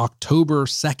on October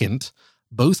 2nd,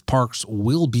 both parks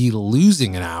will be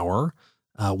losing an hour.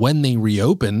 When they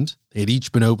reopened, they'd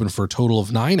each been open for a total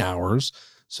of 9 hours.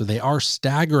 So they are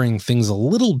staggering things a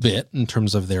little bit in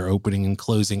terms of their opening and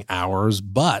closing hours,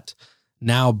 but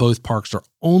now both parks are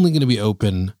only going to be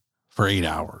open for 8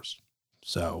 hours.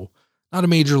 So not a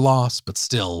major loss, but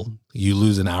still you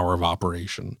lose an hour of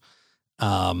operation.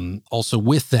 Also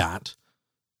with that,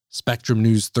 Spectrum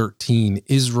News 13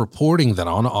 is reporting that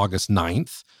on August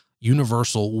 9th,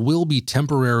 Universal will be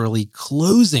temporarily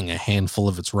closing a handful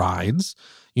of its rides.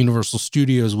 Universal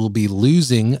Studios will be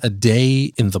losing A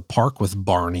Day in the Park with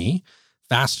Barney,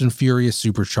 Fast and Furious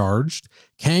Supercharged,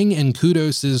 Kang and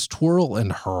Kudos's Twirl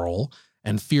and Hurl,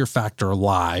 and Fear Factor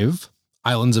Live.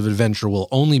 Islands of Adventure will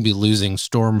only be losing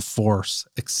Storm Force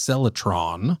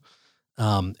Accelatron.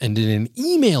 And in an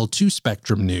email to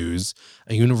Spectrum News,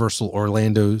 a Universal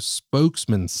Orlando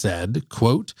spokesman said,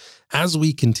 quote, as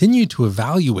we continue to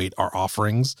evaluate our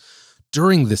offerings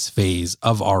during this phase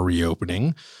of our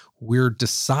reopening, we're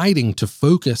deciding to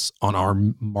focus on our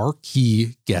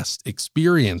marquee guest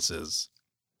experiences.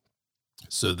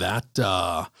 So that's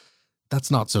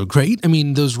not so great. I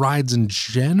mean, those rides in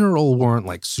general weren't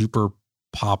like super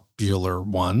popular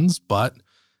ones, but,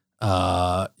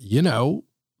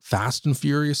 Fast and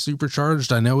Furious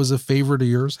Supercharged, I know, is a favorite of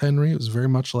yours, Henry. It was very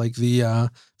much like the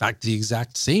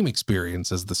exact same experience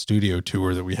as the studio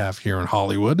tour that we have here in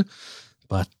Hollywood.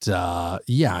 But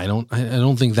yeah, I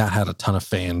don't think that had a ton of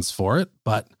fans for it.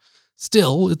 But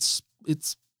still, it's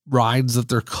rides that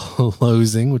they're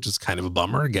closing, which is kind of a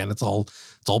bummer. Again, it's all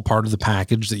part of the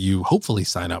package that you hopefully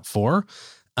sign up for.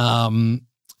 And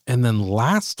And then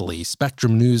lastly,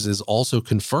 Spectrum News is also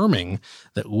confirming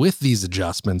that with these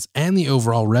adjustments and the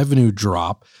overall revenue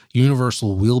drop,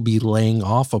 Universal will be laying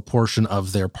off a portion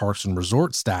of their parks and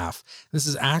resort staff. This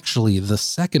is actually the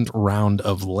second round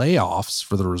of layoffs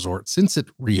for the resort since it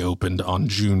reopened on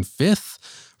June 5th.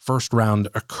 First round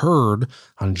occurred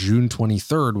on June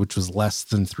 23rd, which was less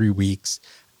than 3 weeks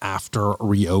after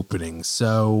reopening.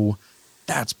 So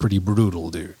that's pretty brutal,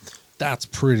 dude. That's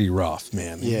pretty rough,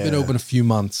 man. Yeah. You've been open a few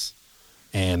months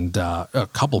and a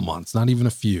couple months, not even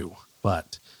a few,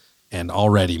 and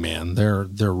already, man, they're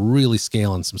really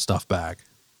scaling some stuff back.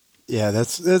 Yeah,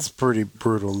 that's pretty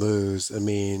brutal news. I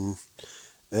mean,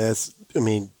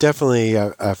 definitely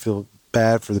I feel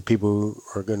bad for the people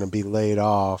who are going to be laid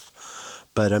off,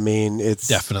 but I mean, it's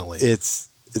definitely, it's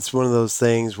one of those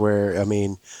things where, I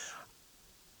mean,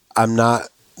 I'm not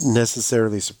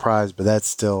necessarily surprised, but that's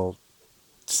still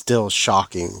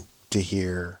shocking to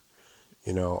hear,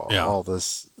 all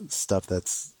this stuff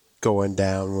that's going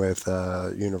down with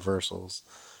Universal's.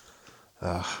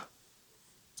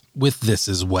 With this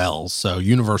as well. So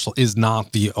Universal is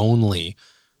not the only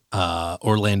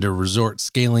Orlando resort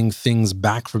scaling things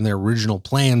back from their original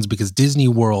plans, because Disney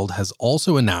World has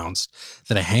also announced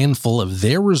that a handful of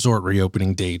their resort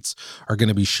reopening dates are going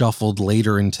to be shuffled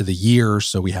later into the year.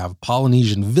 So we have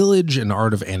Polynesian Village and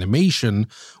Art of Animation,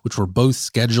 which were both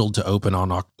scheduled to open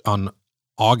on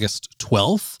August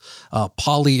 12th.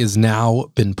 Poly is now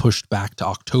been pushed back to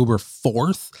October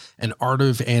 4th, and Art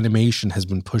of Animation has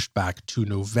been pushed back to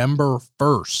November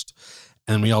 1st.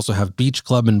 And we also have Beach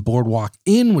Club and Boardwalk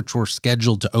Inn, which were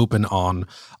scheduled to open on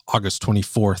August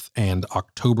 24th and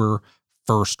October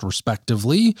 1st,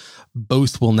 respectively.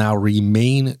 Both will now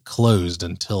remain closed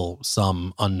until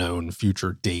some unknown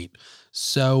future date.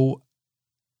 So,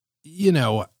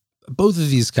 both of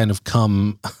these kind of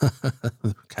come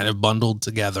kind of bundled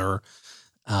together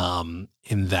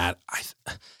in that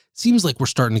it seems like we're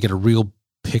starting to get a real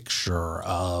picture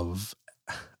of,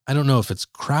 I don't know if it's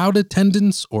crowd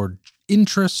attendance or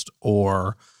interest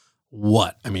or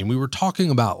what. I mean, we were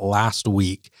talking about last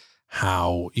week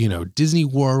how, Disney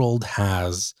World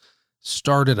has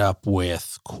started up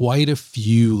with quite a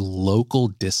few local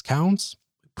discounts,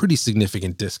 pretty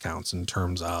significant discounts in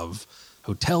terms of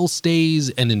hotel stays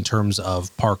and in terms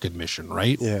of park admission,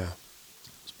 right? Yeah.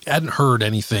 I hadn't heard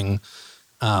anything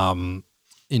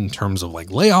in terms of like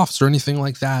layoffs or anything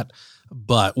like that,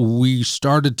 but we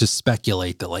started to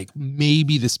speculate that like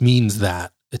maybe this means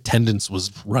that attendance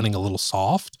was running a little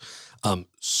soft.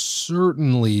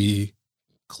 Certainly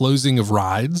closing of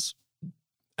rides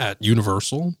at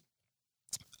Universal,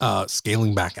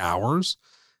 scaling back hours,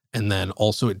 and then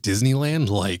also at Disneyland,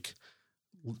 like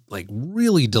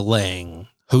really delaying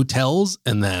hotels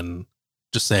and then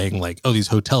just saying like, oh, these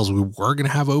hotels we were going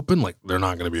to have open, like they're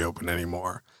not going to be open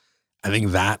anymore. I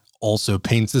think that also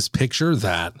paints this picture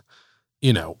that,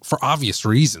 for obvious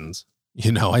reasons,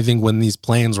 I think when these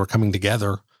plans were coming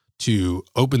together to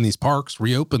open these parks,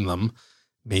 reopen them,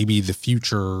 maybe the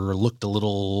future looked a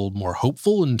little more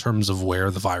hopeful in terms of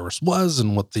where the virus was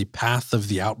and what the path of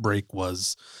the outbreak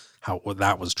was, how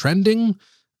that was trending.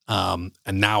 And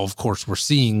now, of course,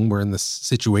 we're in this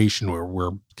situation where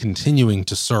we're continuing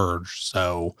to surge.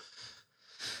 So,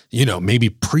 maybe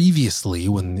previously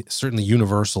when certainly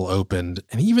Universal opened,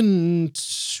 and even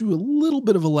to a little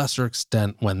bit of a lesser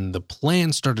extent when the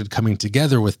plan started coming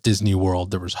together with Disney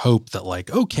World, there was hope that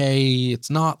like, okay, it's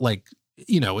not like,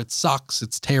 it sucks,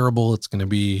 it's terrible, it's going to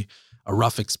be a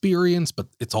rough experience, but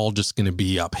it's all just going to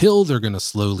be uphill. They're going to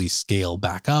slowly scale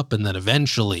back up, and then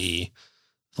eventually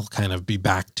they'll kind of be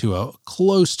back to a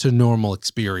close to normal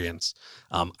experience.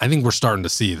 I think we're starting to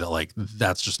see that like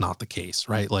that's just not the case,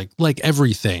 right? Like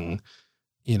everything,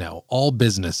 all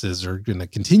businesses are going to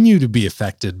continue to be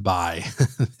affected by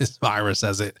this virus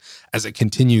as it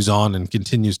continues on and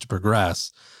continues to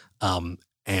progress. And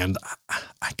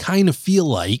I kind of feel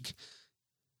like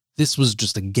this was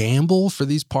just a gamble for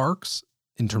these parks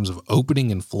in terms of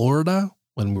opening in Florida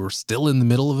when we were still in the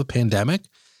middle of a pandemic.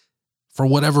 For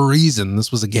whatever reason,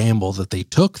 this was a gamble that they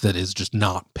took that is just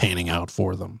not panning out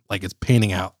for them. Like it's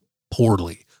panning out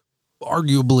poorly,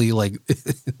 arguably like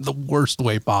the worst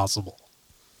way possible.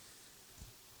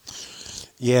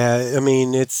 Yeah, I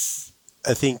mean, I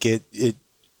think they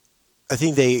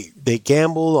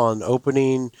gambled on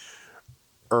opening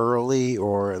early,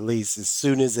 or at least as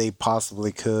soon as they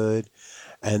possibly could.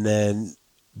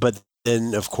 But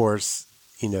then of course,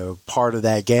 part of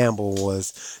that gamble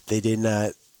was they did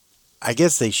not, I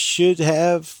guess they should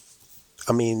have.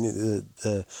 I mean,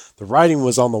 the writing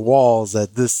was on the walls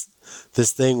that this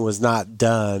thing was not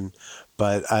done,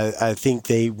 but I think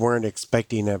they weren't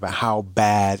expecting of how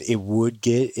bad it would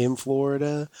get in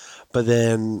Florida. But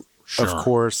then, of Sure.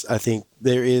 course, I think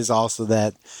there is also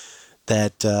that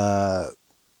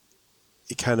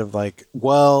kind of like,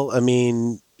 well, I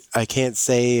mean, I can't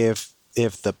say if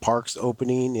the park's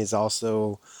opening is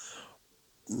also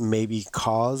maybe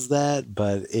caused that,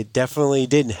 but it definitely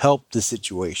didn't help the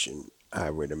situation, I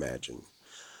would imagine.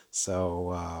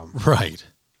 So, Right.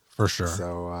 For sure.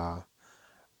 so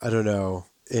I don't know.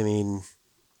 I mean,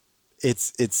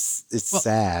 it's Well,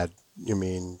 sad. I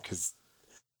mean, because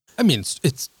I mean,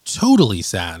 it's totally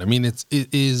sad. I mean, it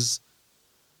is,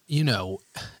 you know,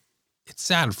 it's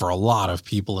sad for a lot of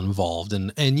people involved.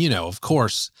 And, of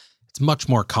course, it's much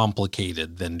more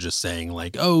complicated than just saying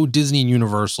like, oh, Disney and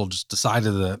Universal just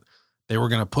decided that they were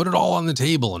going to put it all on the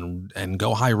table and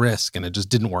go high risk. And it just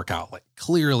didn't work out. Like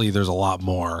clearly there's a lot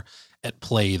more at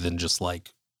play than just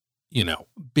like,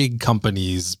 big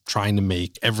companies trying to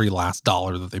make every last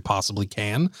dollar that they possibly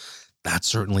can. That's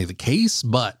certainly the case,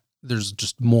 but there's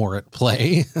just more at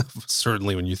play.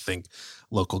 Certainly when you think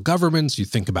local governments, you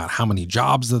think about how many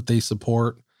jobs that they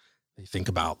support. They think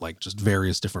about like just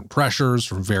various different pressures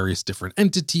from various different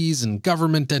entities and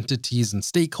government entities and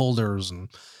stakeholders and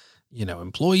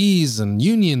employees and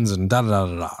unions and da da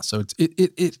da da. So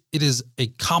it is a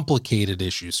complicated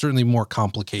issue, certainly more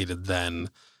complicated than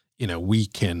we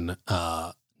can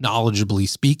knowledgeably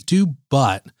speak to,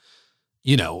 but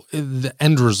the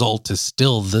end result is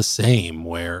still the same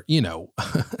where,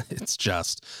 it's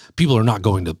just people are not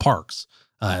going to the parks,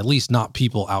 at least not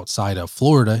people outside of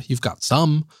Florida. You've got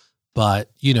some,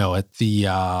 but, at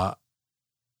the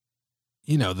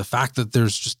fact that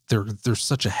there's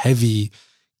such a heavy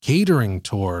catering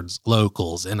towards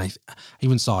locals. And I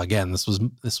even saw, again, this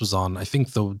was on, I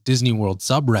think, the Disney World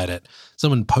subreddit.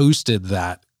 Someone posted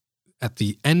that at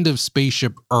the end of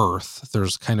Spaceship Earth,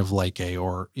 there's kind of like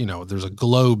there's a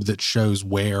globe that shows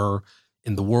where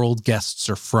in the world guests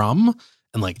are from.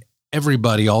 And like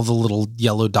everybody, all the little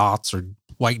yellow dots or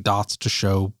white dots to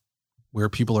show where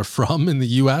people are from in the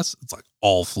US, it's like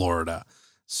all Florida.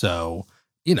 So,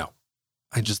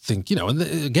 I just think, and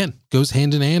again, goes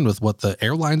hand in hand with what the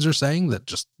airlines are saying, that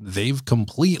just they've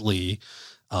completely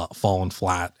fallen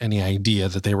flat. Any idea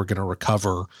that they were going to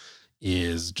recover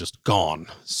is just gone.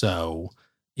 So,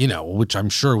 which I'm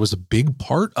sure was a big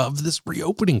part of this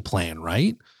reopening plan,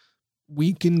 right?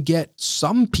 We can get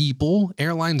some people,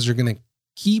 airlines are going to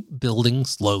keep building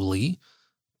slowly,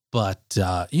 but,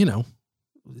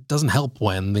 it doesn't help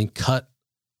when they cut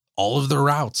all of their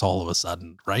routes all of a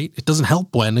sudden, right? It doesn't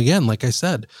help when, again, like I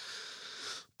said,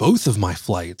 both of my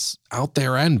flights out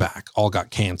there and back all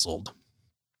got canceled.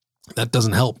 That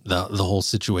doesn't help the whole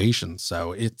situation.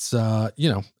 So it's,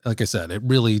 like I said, it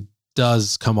really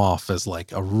does come off as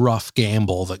like a rough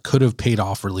gamble that could have paid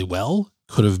off really well,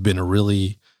 could have been a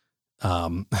really,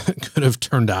 could have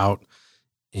turned out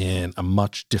in a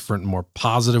much different, more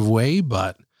positive way,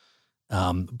 but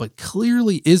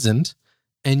clearly isn't.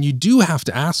 And you do have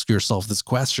to ask yourself this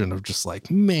question of just like,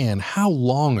 man, how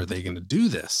long are they going to do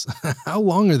this? How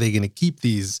long are they going to keep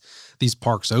these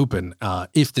parks open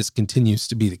if this continues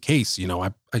to be the case?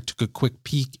 I took a quick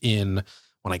peek when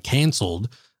I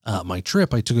canceled my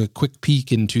trip. I took a quick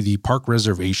peek into the park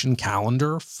reservation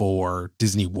calendar for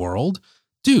Disney World.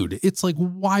 Dude, it's like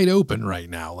wide open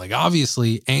right now. Like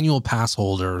obviously annual pass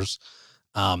holders,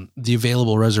 the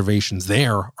available reservations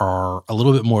there are a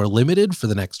little bit more limited for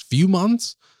the next few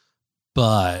months,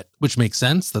 but which makes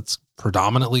sense. That's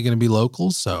predominantly going to be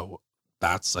locals. So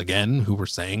that's, again, who we're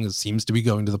saying seems to be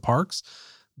going to the parks.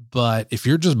 But if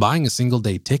you're just buying a single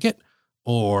day ticket,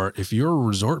 or if you're a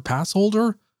resort pass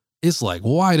holder, it's like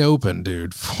wide open,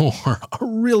 dude, for a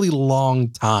really long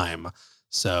time.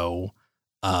 So,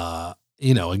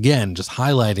 again, just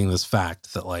highlighting this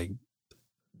fact that like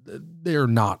they're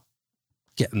not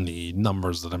getting the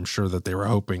numbers that I'm sure that they were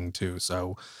hoping to.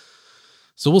 So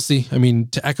we'll see. I mean,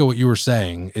 to echo what you were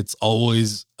saying, it's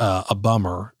always a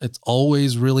bummer. It's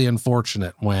always really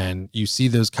unfortunate when you see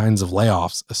those kinds of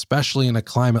layoffs, especially in a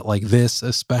climate like this,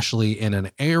 especially in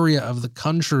an area of the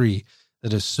country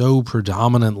that is so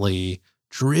predominantly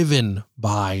driven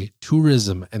by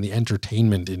tourism and the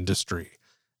entertainment industry.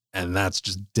 And that's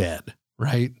just dead,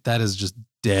 right? That is just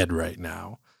dead right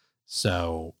now.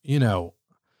 So,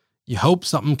 you hope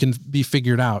something can be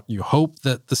figured out. You hope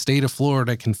that the state of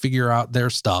Florida can figure out their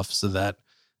stuff so that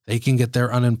they can get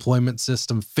their unemployment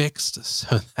system fixed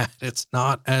so that it's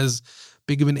not as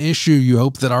big of an issue. You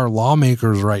hope that our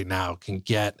lawmakers right now can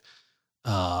get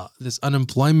this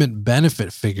unemployment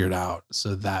benefit figured out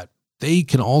so that they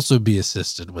can also be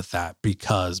assisted with that,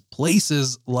 because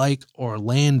places like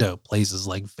Orlando, places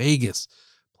like Vegas,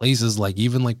 places like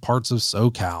even like parts of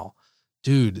SoCal,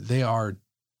 dude, they are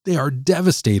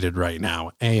devastated right now.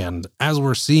 And as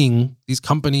we're seeing, these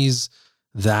companies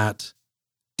that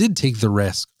did take the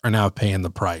risk are now paying the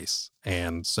price.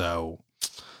 And so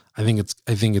I think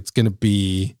it's going to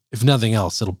be, if nothing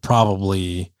else, it'll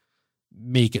probably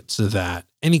make it so that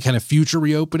any kind of future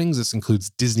reopenings, this includes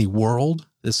Disney World,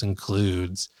 this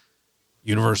includes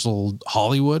Universal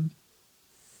Hollywood.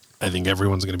 I think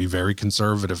everyone's going to be very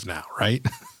conservative now, right?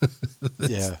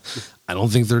 Yeah. I don't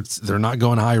think they're not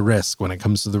going high risk when it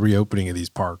comes to the reopening of these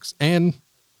parks. And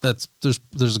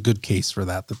there's a good case for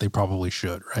that they probably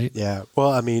should, right? Yeah. Well,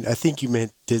 I mean, I think you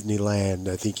meant Disneyland.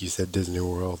 I think you said Disney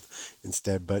World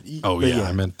instead, but yeah,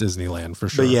 I meant Disneyland for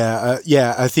sure. But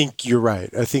I think you're right.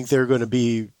 I think they're going to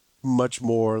be much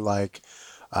more like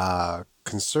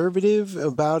conservative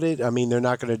about it. I mean, they're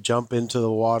not going to jump into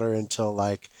the water until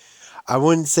like, I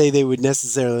wouldn't say they would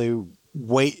necessarily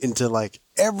wait until like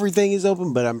everything is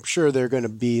open, but I'm sure they're going to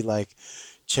be like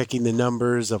checking the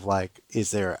numbers of like,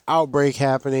 is there an outbreak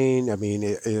happening? I mean,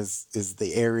 is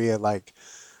the area like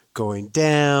going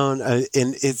down?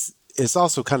 And it's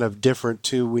also kind of different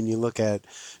too when you look at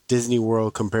Disney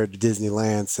World compared to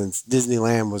Disneyland, since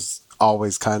Disneyland was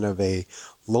always kind of a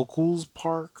locals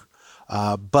park.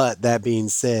 But that being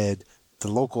said,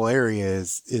 the local area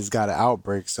is got an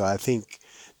outbreak, so I think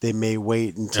they may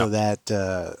wait until that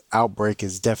outbreak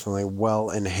is definitely well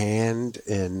in hand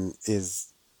and is.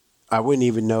 I wouldn't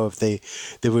even know if they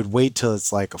would wait till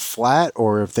it's like a flat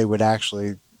or if they would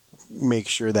actually make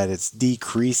sure that it's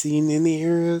decreasing in the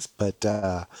areas. But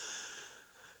there's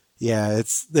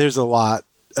a lot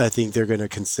I think they're going to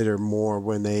consider more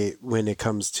when it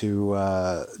comes to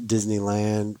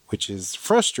Disneyland, which is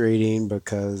frustrating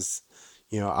because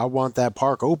I want that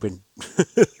park open.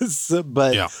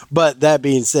 But that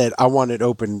being said, I want it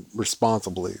open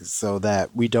responsibly so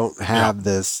that we don't have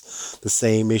the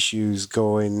same issues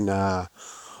going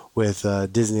with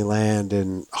Disneyland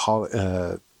and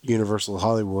Universal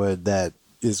Hollywood that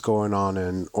is going on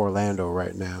in Orlando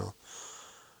right now.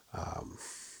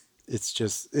 It's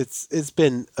just it's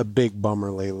been a big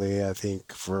bummer lately, I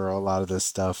think, for a lot of this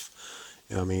stuff.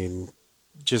 I mean,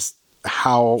 just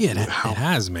how it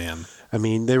has, man. I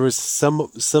mean, there was some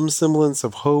semblance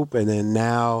of hope, and then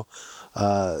now,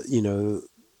 I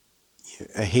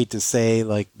hate to say,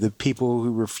 like the people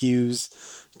who refuse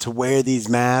to wear these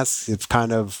masks have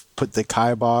kind of put the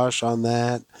kibosh on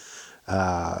that.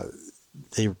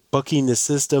 They're bucking the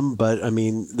system, but I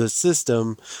mean, the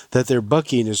system that they're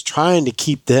bucking is trying to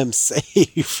keep them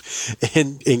safe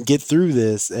and get through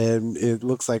this, and it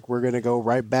looks like we're going to go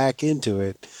right back into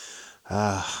it.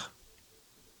 Yeah,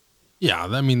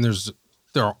 I mean,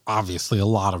 there are obviously a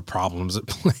lot of problems at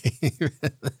play,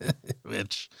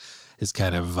 which is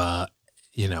kind of,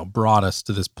 brought us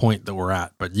to this point that we're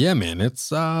at. But yeah, man,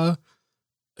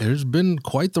 there's been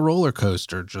quite the roller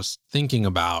coaster just thinking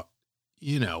about,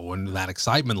 when that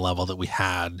excitement level that we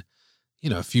had,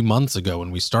 a few months ago when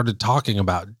we started talking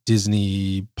about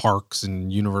Disney parks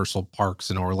and Universal parks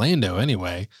in Orlando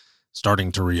anyway,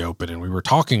 starting to reopen. And we were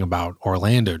talking about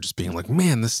Orlando just being like,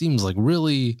 man, this seems like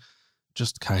really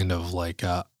just kind of like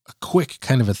a quick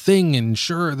kind of a thing. And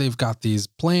sure, they've got these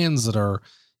plans that are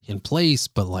in place,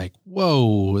 but like,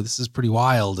 whoa, this is pretty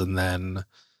wild. And then,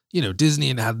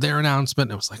 Disney had their announcement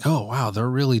and it was like, oh, wow, they're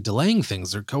really delaying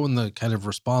things. They're going the kind of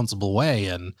responsible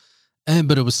way.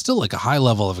 But it was still like a high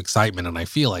level of excitement. And I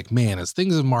feel like, man, as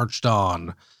things have marched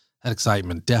on, that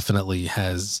excitement definitely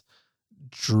has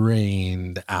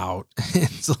drained out.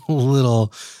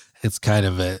 It's kind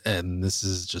of and this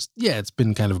is just, it's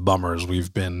been kind of bummer as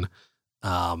we've been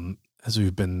kind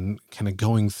of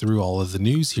going through all of the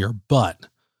news here. But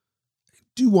I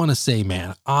do want to say,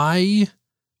 man, I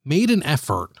made an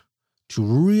effort to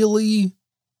really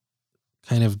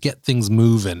kind of get things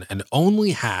moving and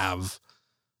only have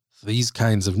these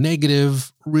kinds of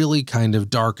negative, really kind of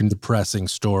dark and depressing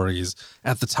stories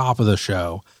at the top of the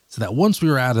show, so that once we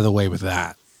were out of the way with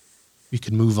that, we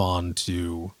could move on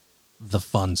to the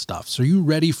fun stuff. So are you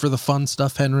ready for the fun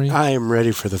stuff, Henry? I am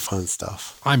ready for the fun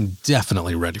stuff. I'm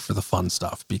definitely ready for the fun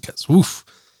stuff because, woof.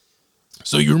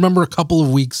 So you remember a couple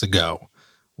of weeks ago,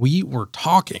 we were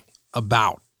talking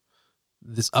about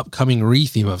this upcoming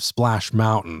retheme of Splash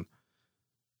Mountain.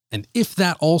 And if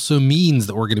that also means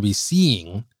that we're going to be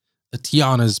seeing a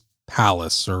Tiana's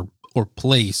Palace or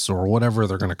place or whatever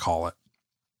they're going to call it.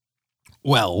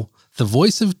 Well, the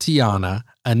voice of Tiana,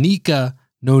 Anika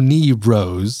Noni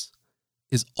Rose,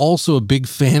 is also a big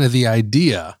fan of the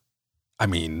idea. I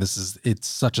mean, it's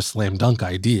such a slam dunk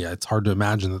idea. It's hard to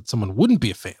imagine that someone wouldn't be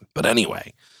a fan. But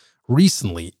anyway,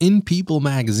 recently in People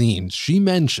magazine, she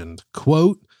mentioned,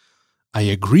 quote, I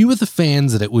agree with the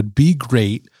fans that it would be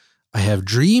great. I have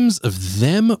dreams of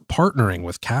them partnering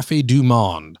with Café du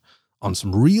Monde on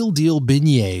some real deal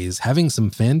beignets, having some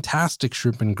fantastic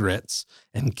shrimp and grits,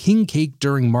 and king cake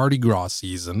during Mardi Gras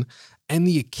season, and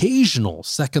the occasional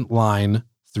second line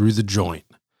through the joint.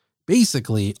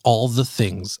 Basically, all the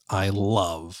things I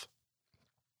love.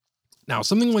 Now,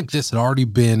 something like this had already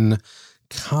been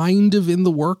kind of in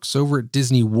the works over at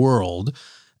Disney World.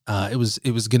 It was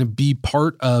going to be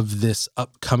part of this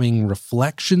upcoming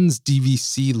Reflections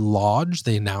DVC Lodge.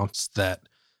 They announced that,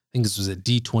 I think this was at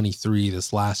D23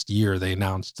 this last year, they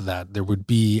announced that there would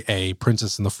be a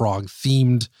Princess and the Frog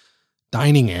themed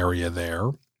dining area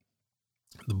there.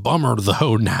 The bummer,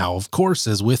 though, now, of course,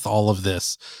 is with all of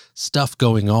this stuff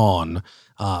going on,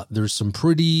 there's some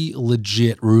pretty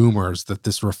legit rumors that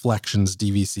this Reflections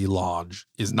DVC Lodge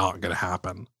is not going to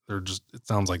happen. It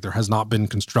sounds like there has not been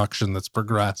construction that's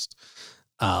progressed.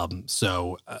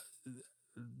 So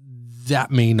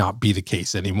that may not be the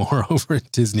case anymore over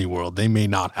at Disney World. They may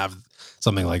not have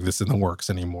something like this in the works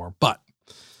anymore. But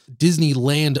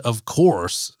Disneyland, of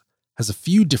course, has a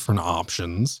few different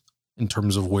options in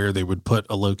terms of where they would put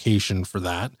a location for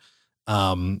that.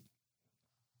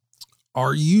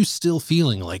 Are you still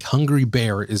feeling like Hungry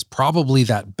Bear is probably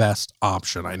that best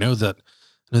option? I know that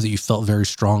you felt very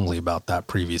strongly about that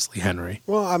previously, Henry.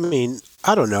 Well, I mean,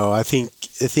 I don't know. I think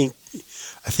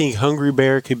Hungry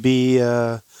Bear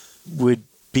would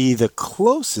be the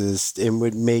closest and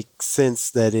would make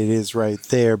sense that it is right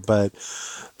there. But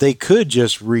they could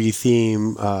just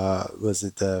retheme, was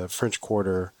it the French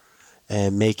Quarter,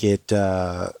 and make it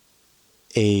Tiana's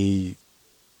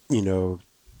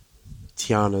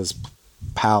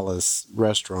Palace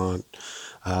restaurant.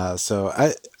 So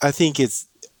I think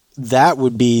that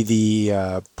would be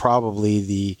the probably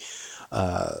the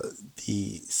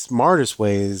smartest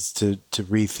ways to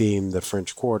retheme the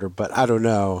French Quarter. But I don't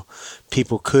know.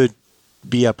 People could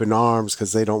be up in arms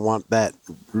because they don't want that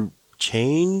route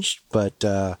changed. But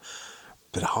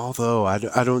although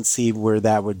I don't see where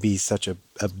that would be such a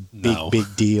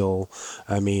big deal.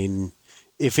 I mean,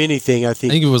 if anything, I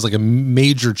think it was like a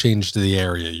major change to the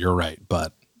area. You're right.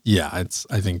 But yeah, I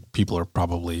think people are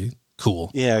probably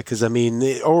cool. Yeah, because I mean,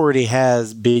 it already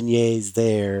has beignets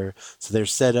there, so they're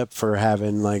set up for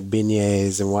having like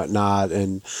beignets and whatnot,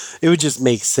 and it would just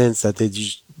make sense that they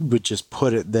would just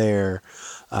put it there.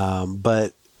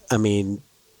 But I mean,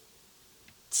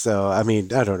 I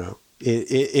don't know.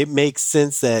 It makes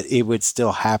sense that it would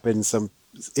still happen.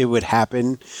 It would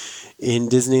happen in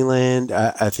Disneyland.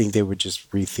 I think they would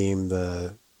just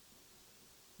retheme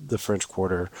the French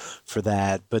Quarter for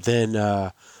that. But then.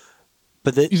 Do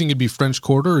you think it'd be French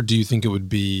Quarter, or do you think it would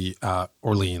be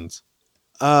Orleans?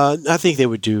 I think they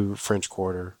would do French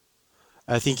Quarter.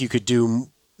 I think you could do.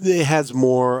 It has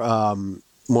more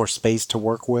space to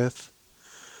work with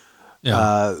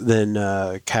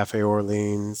than Cafe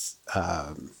Orleans.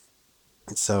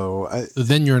 So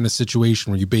then you're in a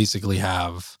situation where you basically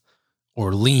have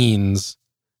Orleans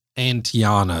and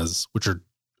Tiana's, which are,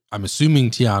 I'm assuming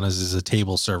Tiana's is a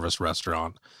table service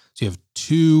restaurant. So you have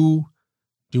two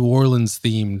New Orleans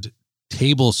themed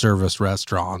table service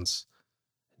restaurants.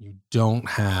 You don't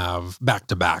have back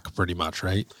to back pretty much,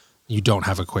 right? You don't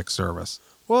have a quick service.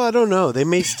 Well, I don't know. They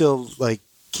may still like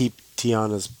keep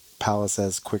Tiana's Palace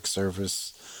as quick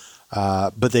service,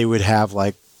 but they would have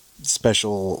like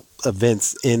special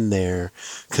events in there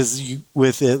because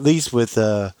with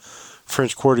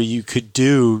French Quarter, you could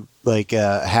do like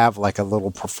have like a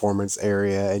little performance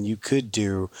area, and you could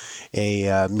do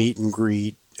a meet and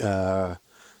greet with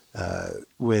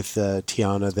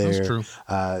Tiana there. That's true.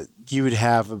 You would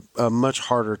have a much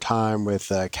harder time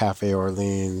with Cafe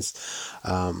Orleans.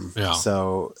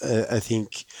 So I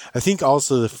think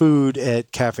also the food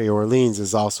at Cafe Orleans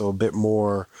is also a bit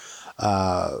more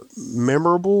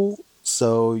memorable.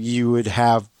 So you would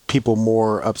have people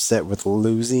more upset with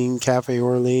losing Cafe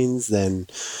Orleans than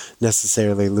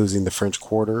necessarily losing the French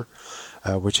Quarter,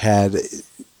 which had,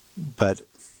 but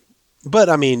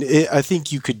I mean, I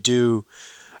think you could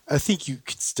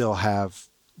still have,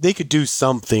 they could do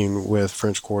something with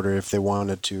French Quarter if they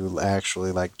wanted to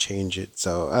actually like change it.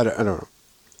 So I don't know.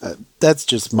 That's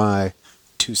just my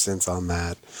 2 cents on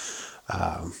that.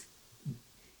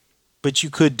 But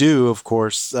you could do, of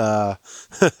course,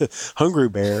 Hungry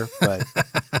Bear. But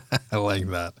I like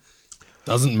that.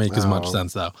 Doesn't make as much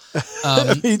sense though.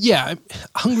 Yeah,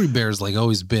 Hungry Bear's like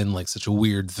always been like such a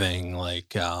weird thing.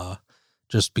 Like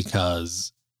just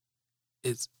because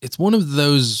it's one of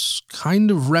those kind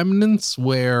of remnants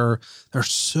where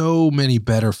there's so many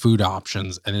better food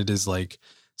options, and it is like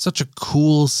such a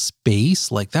cool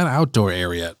space. Like that outdoor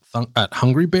area at at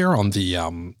Hungry Bear on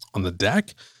the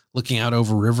deck, looking out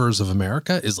over rivers of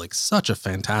America, is like such a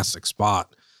fantastic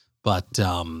spot. But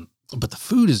the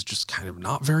food is just kind of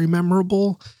not very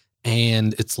memorable.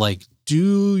 And it's like,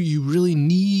 do you really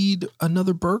need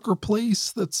another burger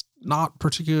place that's not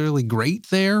particularly great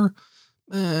there?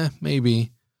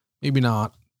 Maybe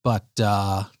not. But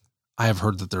I have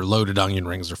heard that their loaded onion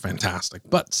rings are fantastic.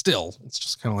 But still, it's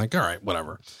just kind of like, all right,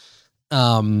 whatever.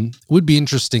 Would be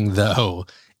interesting though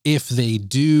if they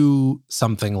do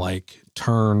something like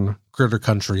turn Critter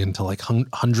Country into like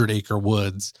 100-acre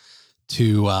woods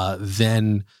to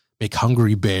then make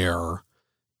Hungry Bear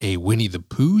a Winnie the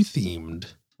Pooh themed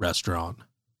restaurant.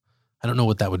 I don't know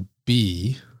what that would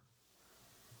be,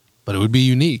 but it would be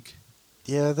unique.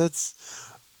 Yeah,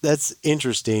 that's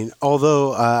interesting.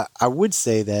 Although I would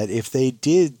say that if they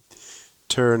did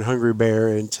turn Hungry Bear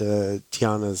into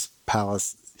Tiana's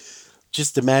palace,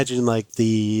 just imagine like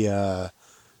the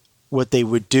what they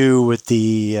would do with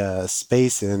the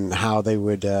space and how they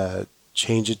would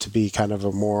change it to be kind of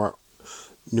a more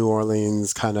New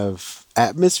Orleans kind of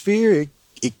atmosphere.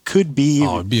 It could be.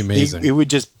 Oh, it'd be amazing. It would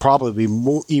just probably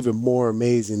be even more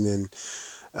amazing than.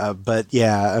 But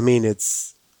yeah, I mean,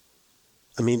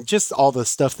 just all the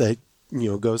stuff that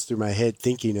goes through my head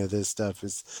thinking of this stuff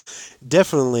is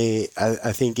definitely.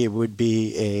 I think it would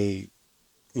be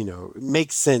it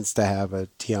makes sense to have a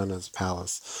Tiana's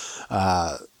Palace.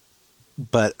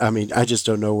 But I mean, I just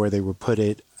don't know where they would put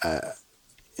it.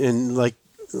 And like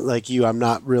you, I'm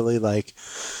not really like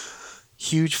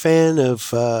huge fan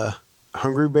of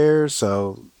Hungry Bear,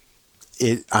 so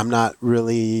I'm not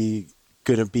really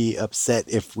gonna be upset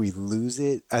if we lose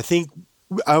it. I think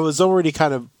I was already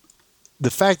kind of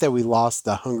the fact that we lost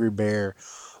the Hungry Bear,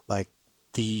 like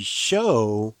the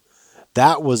show,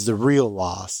 that was the real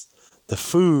loss. The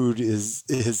food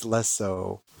is less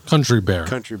so. Country Bear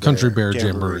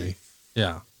Jamboree.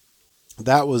 Yeah.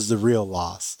 That was the real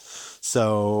loss.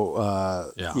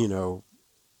 So,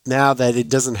 now that it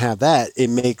doesn't have that, it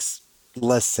makes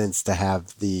less sense to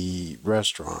have the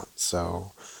restaurant.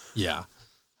 So, yeah,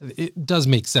 it does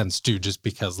make sense too, just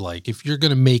because like if you're going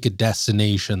to make a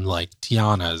destination like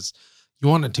Tiana's, you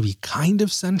want it to be kind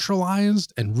of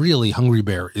centralized, and really Hungry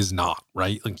Bear is not,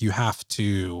 right? Like you have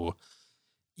to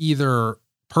either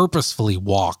purposefully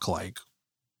walk like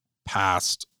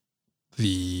past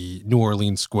the New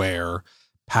Orleans Square,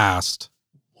 past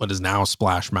what is now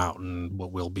Splash Mountain,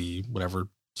 what will be whatever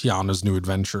Tiana's new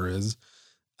adventure is,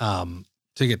 to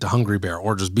get to Hungry Bear,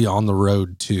 or just be on the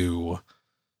road to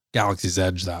Galaxy's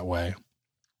Edge that way.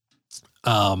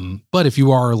 But if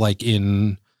you are like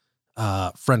in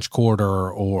French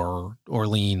Quarter or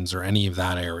Orleans or any of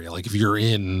that area, like if you're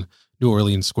in New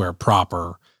Orleans Square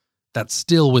proper, that's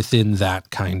still within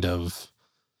that kind of,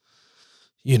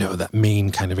 that main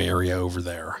kind of area over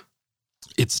there.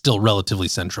 It's still relatively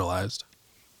centralized.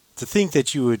 To think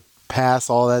that you would pass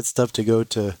all that stuff to go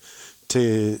to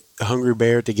Hungry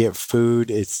Bear to get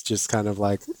food, it's just kind of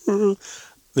like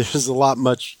there's a lot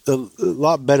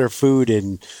better food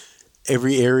in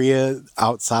every area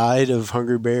outside of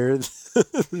Hungry Bear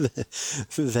that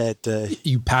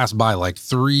you pass by like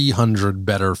 300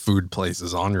 better food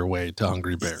places on your way to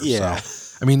Hungry Bear. Yeah.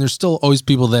 So, I mean, there's still always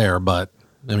people there, but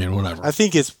I mean, whatever. I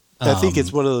think it's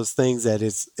one of those things that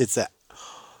it's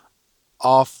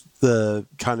off the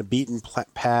kind of beaten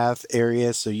path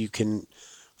area, so you can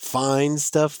find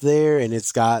stuff there, and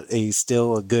it's got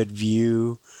still a good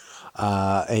view,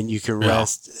 and you can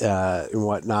rest and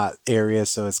whatnot area.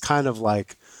 So it's kind of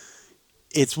like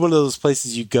it's one of those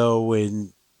places you go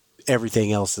when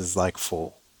everything else is like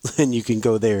full, and you can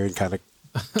go there and kind of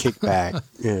kick back.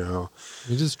 It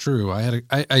is true. I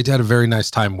had a very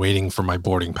nice time waiting for my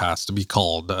boarding pass to be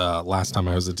called last time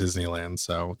I was at Disneyland.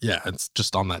 So yeah, it's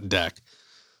just on that deck.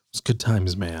 It's good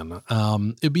times, man.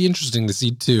 It'd be interesting to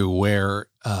see too, where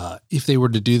if they were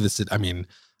to do this, I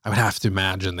would have to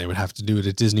imagine they would have to do it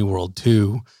at Disney World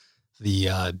too.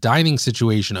 The dining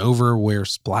situation over where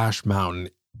Splash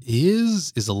Mountain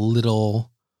is a little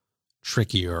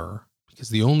trickier, because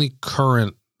the only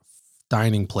current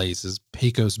dining place is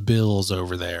Pecos Bill's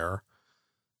over there.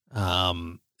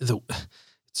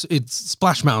 It's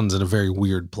Splash Mountain's in a very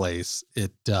weird place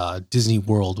at Disney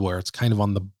World, where it's kind of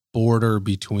on the border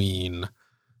between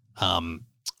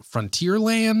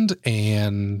Frontierland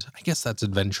and I guess that's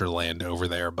Adventureland over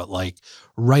there, but like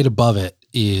right above it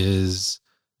is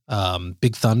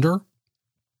Big Thunder.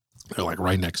 They're like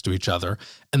right next to each other,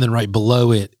 and then right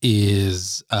below it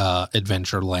is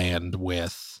Adventureland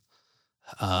with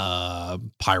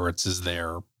Pirates is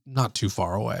there, not too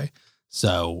far away.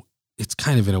 So it's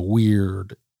kind of in a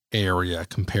weird area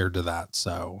compared to that.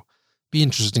 So Be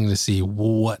interesting to see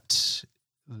what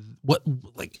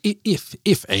like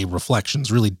if a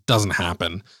Reflections really doesn't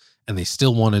happen and they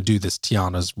still want to do this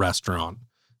Tiana's restaurant,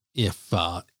 if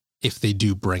they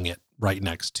do bring it right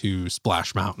next to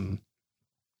Splash Mountain,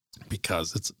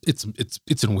 because it's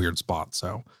in a weird spot.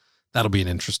 So that'll be an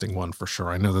interesting one for sure.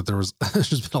 I know that there's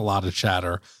been a lot of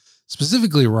chatter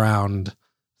specifically around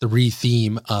the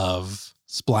retheme of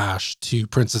Splash to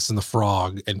Princess and the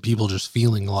Frog, and people just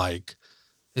feeling like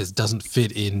it doesn't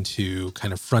fit into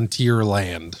kind of frontier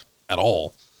land at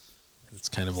all. It's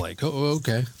kind of like, oh,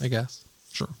 okay, I guess.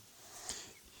 Sure.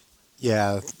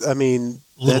 Yeah, I mean,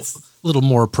 that's a little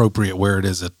more appropriate where it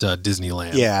is at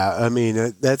Disneyland. Yeah, I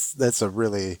mean, that's a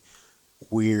really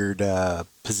weird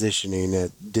positioning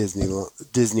at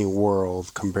Disney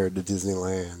World compared to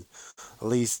Disneyland. At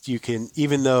least you can,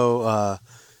 even though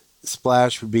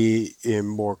Splash would be in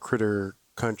more critter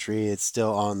country, it's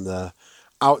still on the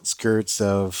outskirts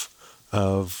of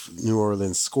New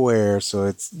Orleans Square, so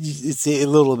it's a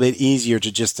little bit easier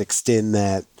to just extend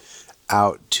that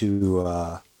out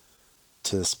to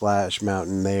Splash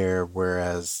Mountain there,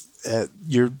 whereas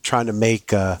you're trying to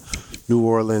make New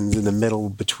Orleans in the middle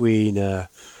between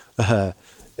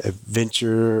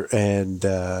Adventure and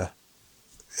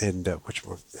which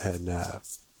one, and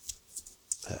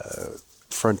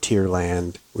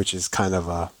Frontierland, which is kind of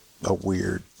a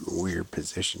weird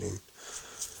positioning.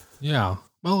 Yeah.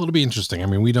 Well, it'll be interesting. I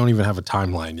mean, we don't even have a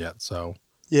timeline yet, so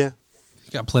yeah,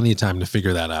 you got plenty of time to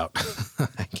figure that out,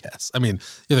 I guess. I mean,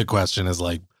 the other question is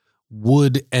like,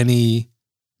 would any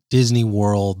Disney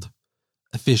World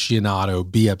aficionado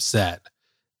be upset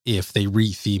if they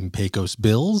retheme Pecos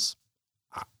Bills?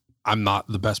 I'm not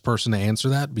the best person to answer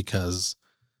that because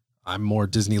I'm more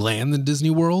Disneyland than Disney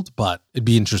World, but it'd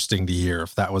be interesting to hear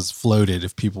if that was floated,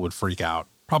 if people would freak out.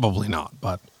 Probably not,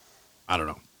 but I don't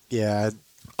know. Yeah.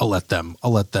 I'll let them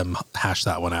hash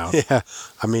that one out. Yeah.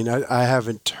 I mean, I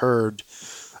haven't heard,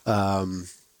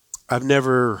 I've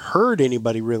never heard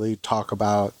anybody really talk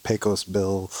about Pecos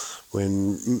Bill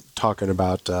when talking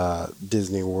about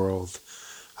Disney World.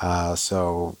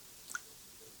 So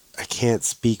I can't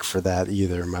speak for that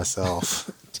either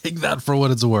myself. Take that for what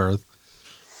it's worth.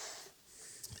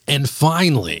 And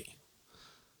finally,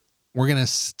 we're going to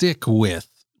stick with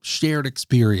shared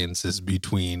experiences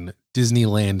between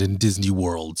Disneyland and Disney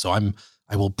World. So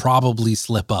I will probably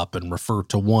slip up and refer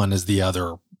to one as the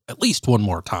other at least one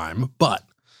more time, but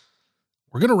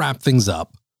we're going to wrap things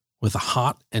up with a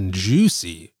hot and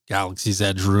juicy Galaxy's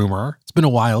Edge rumor. It's been a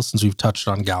while since we've touched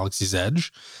on Galaxy's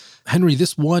Edge. Henry,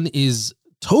 this one is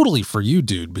totally for you,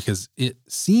 dude, because it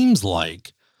seems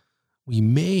like we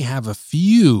may have a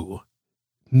few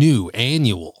new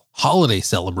annual holiday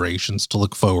celebrations to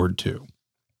look forward to.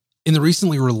 In the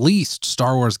recently released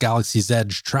Star Wars Galaxy's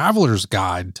Edge Traveler's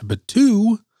Guide to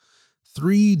Batuu,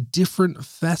 3 different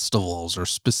festivals are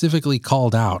specifically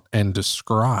called out and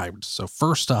described. So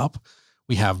first up,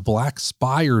 we have Black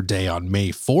Spire Day on May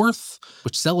 4th,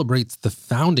 which celebrates the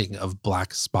founding of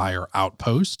Black Spire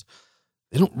Outpost.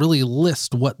 They don't really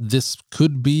list what this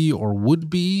could be or would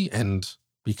be, and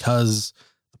because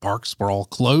the parks were all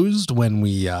closed when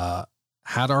we had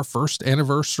our first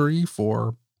anniversary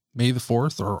for May the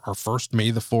 4th, or our first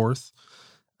May the 4th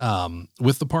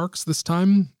with the parks this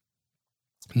time,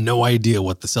 no idea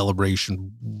what the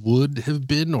celebration would have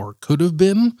been or could have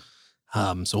been.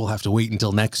 So we'll have to wait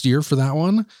until next year for that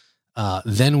one.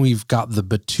 Then we've got the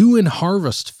Batuan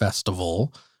Harvest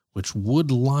Festival, which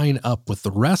would line up with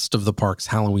the rest of the park's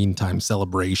Halloween time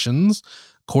celebrations.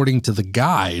 According to the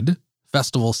guide,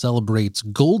 festival celebrates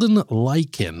golden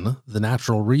lichen, the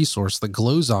natural resource that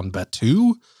glows on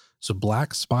Batuu. So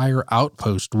Black Spire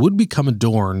Outpost would become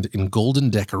adorned in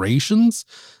golden decorations.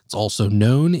 It's also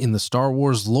known in the Star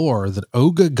Wars lore that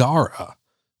Oga Gara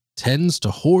tends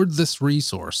to hoard this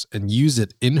resource and use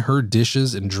it in her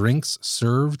dishes and drinks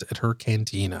served at her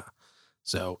cantina.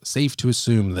 So safe to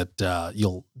assume that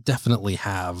you'll definitely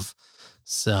have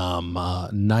some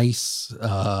nice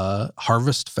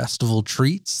Harvest Festival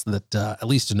treats that at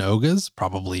least in Oga's,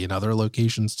 probably in other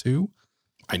locations too.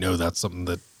 I know that's something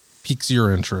that piques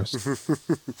your interest.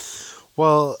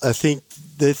 Well, I think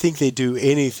they do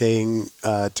anything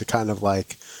to kind of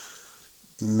like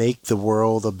make the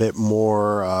world a bit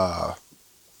more,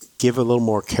 give a little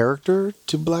more character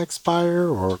to Black Spire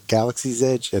or Galaxy's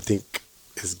Edge, I think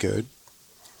is good.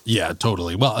 Yeah,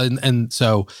 totally. Well, and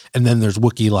then there's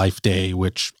Wookiee Life Day,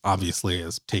 which obviously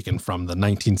is taken from the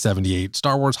 1978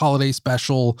 Star Wars Holiday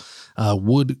Special,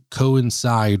 would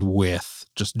coincide with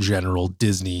just general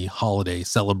Disney holiday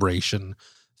celebration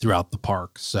throughout the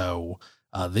park. So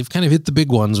they've kind of hit the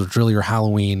big ones, which really are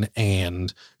Halloween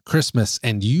and Christmas.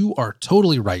 And you are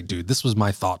totally right, dude. This was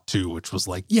my thought too, which was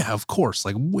like, yeah, of course.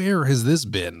 Like, where has this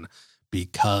been?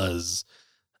 Because,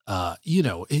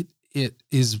 it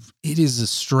is a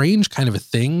strange kind of a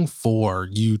thing for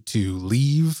you to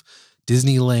leave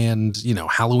Disneyland,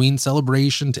 Halloween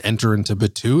celebration to enter into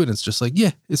Batuu. And it's just like,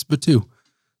 yeah, it's Batuu,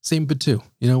 same Batuu,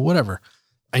 whatever.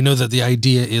 I know that the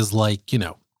idea is like,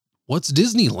 what's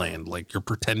Disneyland? Like you're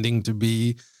pretending to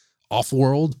be off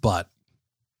world, but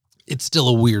it's still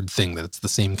a weird thing that it's the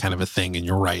same kind of a thing. And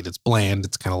you're right. It's bland.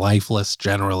 It's kind of lifeless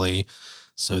generally.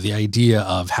 So the idea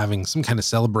of having some kind of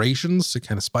celebrations to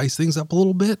kind of spice things up a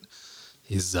little bit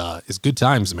is good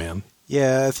times, man.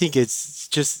 Yeah, I think it's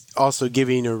just also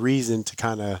giving a reason to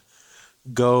kind of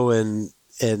go and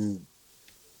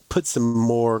put some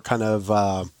more kind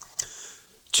of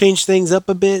change things up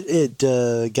a bit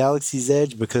at Galaxy's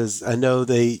Edge, because I know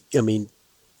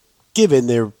given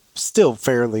they're still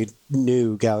fairly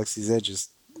new, Galaxy's Edge is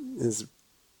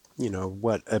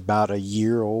what, about a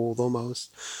year old almost.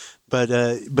 But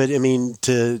I mean,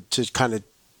 to kind of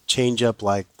change up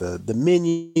like the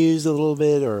menus a little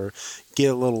bit, or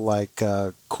get a little like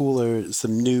cooler,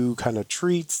 some new kind of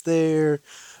treats there,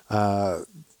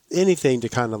 anything to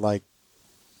kind of like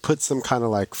put some kind of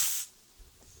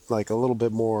like a little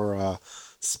bit more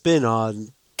spin on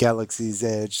Galaxy's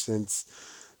Edge, since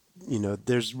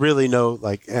there's really no,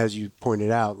 like, as you pointed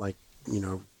out, like,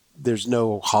 there's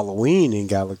no Halloween in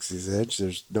Galaxy's Edge,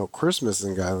 there's no Christmas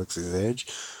in Galaxy's Edge.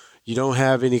 You don't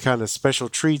have any kind of special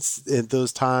treats at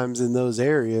those times in those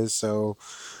areas. So,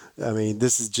 I mean,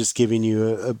 this is just giving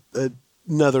you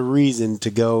another reason to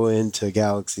go into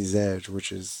Galaxy's Edge,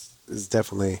 which is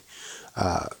definitely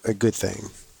a good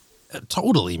thing.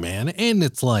 Totally, man. And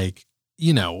it's like,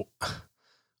 we've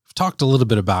talked a little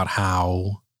bit about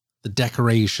how the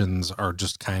decorations are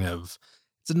just kind of,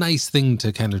 it's a nice thing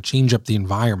to kind of change up the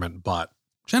environment, but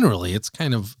generally it's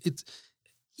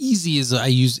easy, as I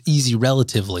use easy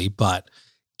relatively, but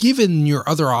given your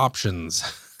other options,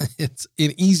 it's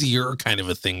an easier kind of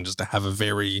a thing just to have a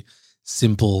very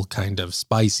simple kind of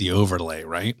spicy overlay,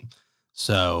 right?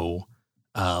 So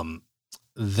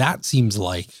that seems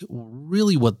like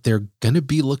really what they're going to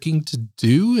be looking to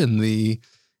do in the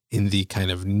kind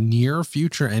of near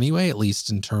future anyway, at least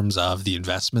in terms of the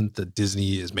investment that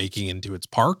Disney is making into its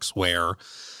parks, where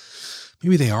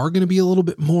maybe they are going to be a little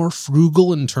bit more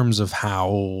frugal in terms of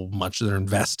how much they're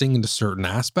investing into certain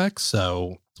aspects.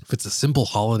 So if it's a simple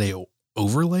holiday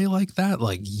overlay like that,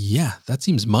 like, yeah, that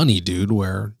seems money, dude,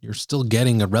 where you're still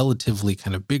getting a relatively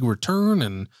kind of big return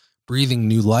and breathing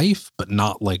new life, but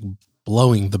not like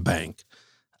blowing the bank.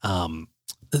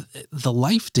 The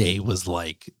Life Day was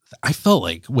like, I felt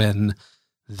like when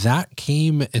that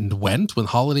came and went, when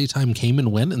holiday time came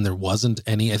and went, and there wasn't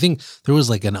any, I think there was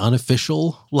like an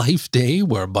unofficial Life Day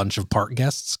where a bunch of park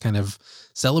guests kind of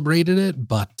celebrated it,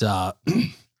 but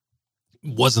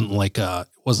wasn't like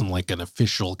an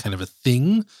official kind of a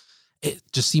thing. It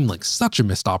just seemed like such a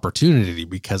missed opportunity,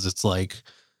 because it's like,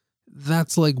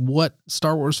 that's like what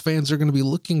Star Wars fans are going to be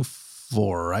looking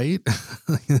for, right?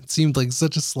 It seemed like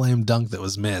such a slam dunk that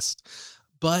was missed.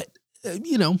 But I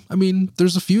mean,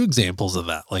 there's a few examples of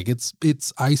that. Like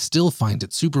I still find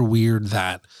it super weird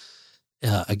that,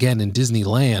 again, in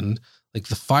Disneyland, like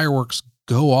the fireworks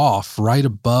go off right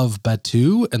above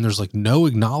Batuu and there's like no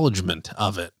acknowledgement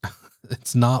of it.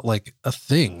 It's not like a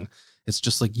thing. It's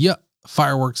just like, yeah,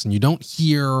 fireworks, and you don't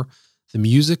hear the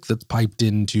music that's piped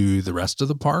into the rest of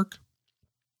the park.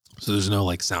 So there's no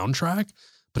like soundtrack.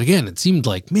 But again, it seemed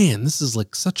like, man, this is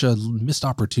like such a missed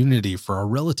opportunity for a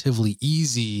relatively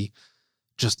easy,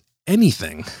 just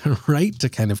anything, right? To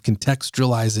kind of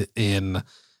contextualize it in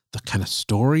the kind of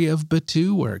story of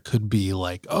Batuu, where it could be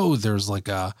like, oh, there's like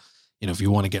a, if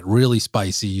you want to get really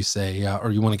spicy, you say,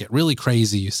 or you want to get really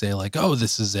crazy, you say like, oh,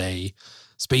 this is a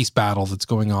space battle that's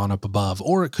going on up above.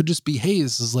 Or it could just be, hey,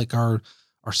 this is like our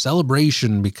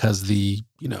celebration because the,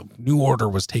 New Order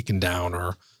was taken down,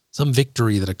 or some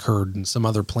victory that occurred in some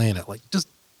other planet, like just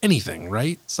anything,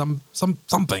 right?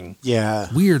 Something. Yeah.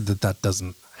 Weird that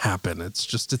doesn't happen. It's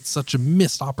such a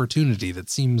missed opportunity that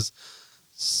seems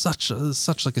such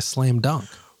like a slam dunk.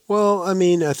 Well, I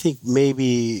mean, I think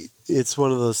maybe it's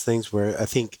one of those things where I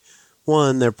think,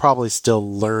 one, they're probably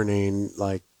still learning,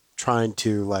 like trying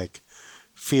to like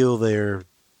feel their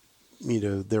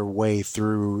way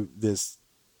through this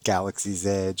Galaxy's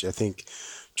Edge. I think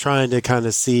trying to kind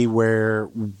of see where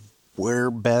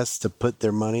best to put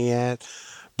their money at.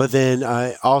 But then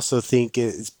I also think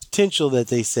it's potential that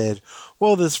they said,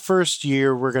 well, this first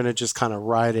year we're going to just kind of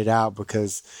ride it out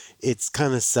because it's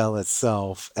kind of sell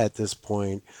itself at this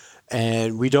point.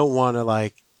 And we don't want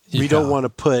to we don't want to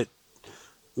put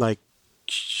like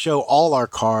show all our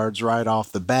cards right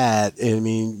off the bat. I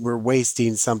mean, we're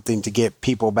wasting something to get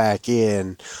people back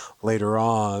in later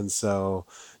on. So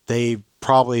they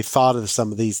probably thought of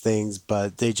some of these things,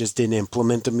 but they just didn't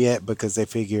implement them yet because they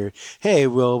figured, hey,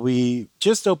 well, we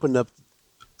just opened up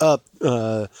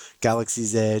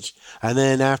Galaxy's Edge, and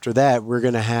then after that, we're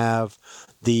gonna have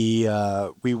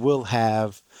we will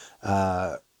have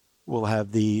we'll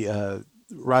have the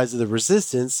Rise of the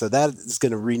Resistance, so that is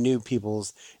going to renew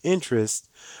people's interest.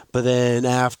 But then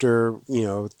after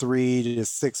 3 to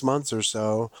 6 months or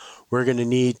so, we're going to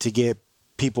need to get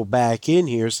people back in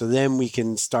here, so then we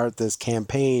can start this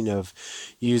campaign of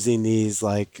using these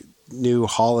like new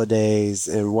holidays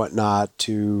and whatnot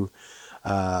to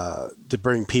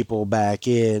bring people back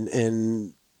in.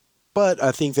 And but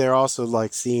I think they're also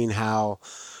like seeing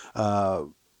uh,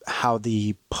 how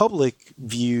the public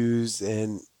views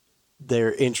and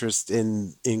their interest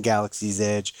in Galaxy's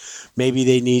Edge. Maybe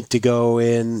they need to go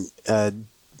in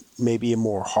maybe a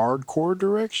more hardcore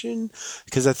direction,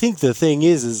 because I think the thing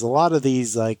is a lot of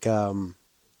these like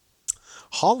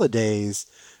holidays,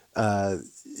 uh,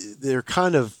 they're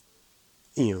kind of,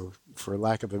 for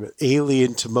lack of an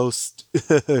alien to most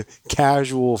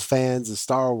casual fans of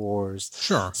Star Wars.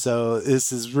 Sure. So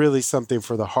this is really something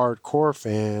for the hardcore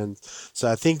fans.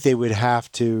 So I think they would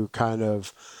have to kind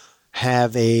of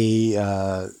have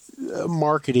a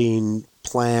marketing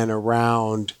plan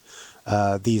around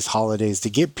these holidays to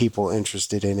get people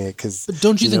interested in it. Because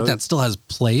don't you think that still has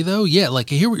play though? Yeah,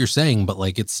 like I hear what you're saying, but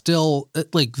like it's still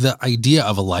like the idea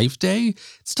of a life day, it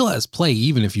still has play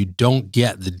even if you don't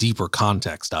get the deeper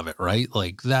context of it, right?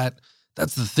 Like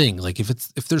that's the thing. Like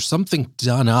if there's something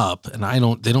done up and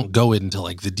they don't go into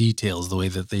like the details the way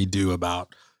that they do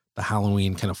about the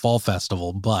Halloween kind of fall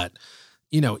festival, but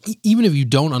even if you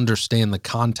don't understand the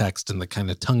context and the kind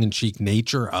of tongue-in-cheek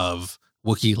nature of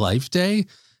Wookiee Life Day,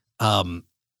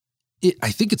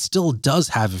 I think it still does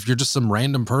have, if you're just some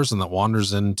random person that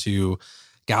wanders into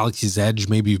Galaxy's Edge,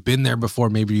 maybe you've been there before,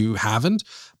 maybe you haven't,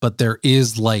 but there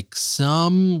is like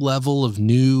some level of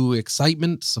new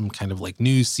excitement, some kind of like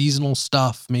new seasonal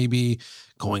stuff maybe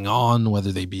going on,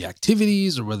 whether they be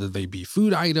activities or whether they be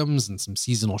food items and some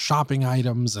seasonal shopping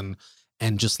items and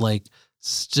just like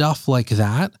stuff like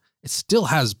that. It still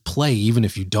has play, even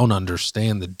if you don't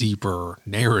understand the deeper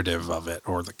narrative of it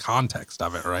or the context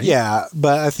of it, right? Yeah,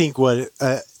 but I think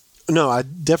no, I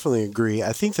definitely agree.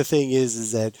 I think the thing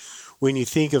is that when you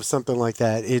think of something like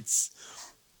that, it's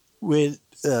when,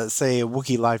 say, a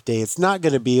Wookiee Life Day, it's not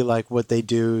going to be like what they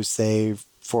do, say,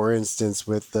 for instance,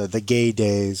 with the gay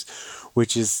days,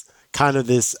 which is kind of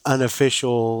this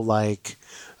unofficial, like,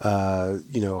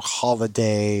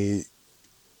 holiday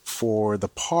for the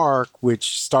park,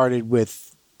 which started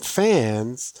with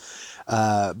fans,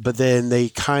 but then they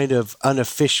kind of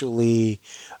unofficially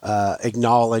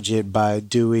acknowledge it by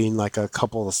doing like a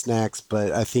couple of snacks.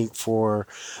 But I think for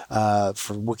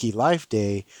Wookiee Life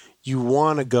Day, you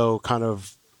want to go kind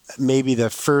of maybe the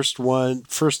first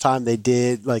time they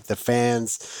did, like the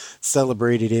fans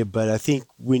celebrated it. But I think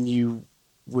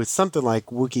with something like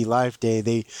Wookiee Life Day,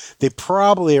 they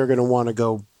probably are going to want to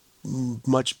go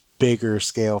much bigger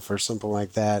scale for something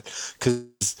like that,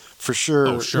 because for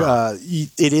sure,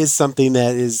 it is something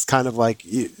that is kind of like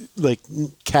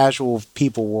casual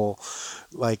people will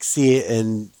like see it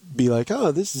and be like,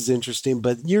 oh, this is interesting,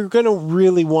 but you're gonna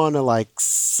really want to like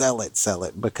sell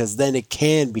it because then it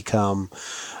can become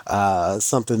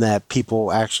something that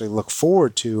people actually look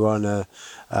forward to on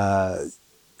a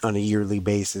yearly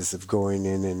basis of going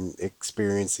in and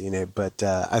experiencing it. But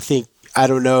I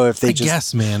don't know if they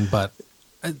guess, man, but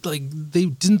like they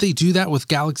do that with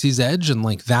Galaxy's Edge, and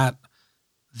like that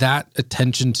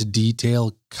attention to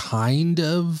detail kind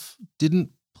of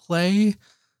didn't play.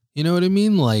 You know what I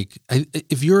mean? Like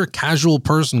if you're a casual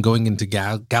person going into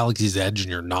Galaxy's Edge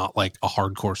and you're not like a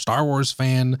hardcore Star Wars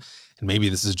fan, and maybe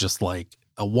this is just like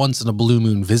a once in a blue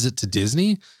moon visit to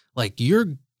Disney, like you're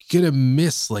gonna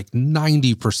miss like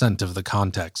 90% of the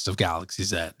context of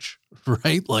Galaxy's Edge,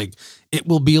 right? Like it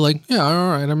will be like, yeah,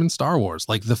 all right, I'm in Star Wars.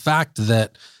 Like the fact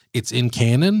that it's in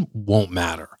canon won't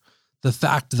matter. The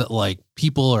fact that like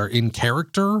people are in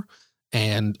character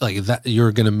and like that,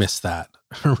 you're gonna miss that,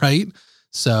 right?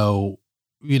 So,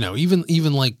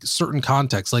 even like certain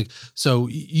contexts, like, so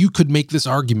you could make this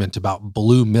argument about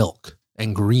blue milk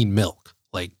and green milk.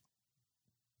 Like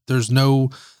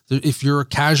if you're a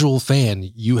casual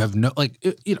fan, you have no, like,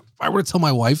 if I were to tell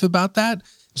my wife about that,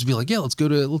 she'd be like, yeah, let's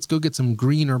go get some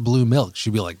green or blue milk.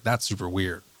 She'd be like, that's super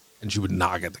weird. And she would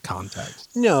not get the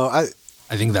context. No, I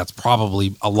think that's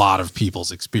probably a lot of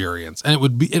people's experience. And it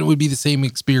would be the same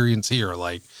experience here.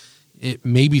 Like, it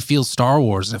maybe feels Star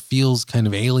Wars. It feels kind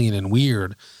of alien and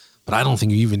weird, but I don't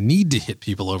think you even need to hit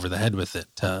people over the head with it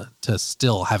to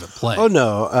still have it play. Oh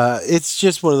no, it's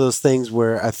just one of those things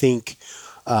where I think,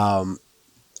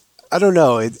 I don't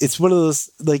know. It's one of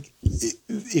those, like,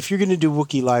 if you're going to do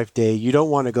Wookiee Life Day, you don't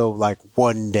want to go like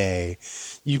one day.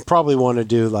 You probably want to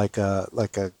do like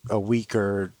a week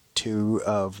or two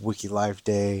of Wookiee Life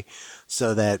Day,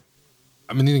 so that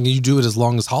I mean, you do it as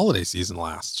long as holiday season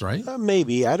lasts, right?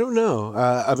 maybe, I don't know.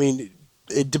 I mean,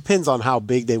 it depends on how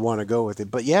big they want to go with it,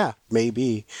 but yeah,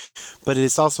 maybe. But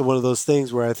it's also one of those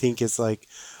things where I think it's like,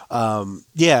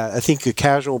 yeah, I think a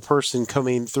casual person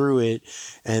coming through it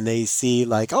and they see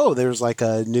like, oh, there's like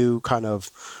a new kind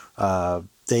of,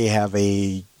 they have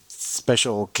a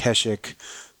special Keshik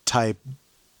type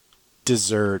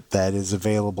dessert that is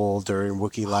available during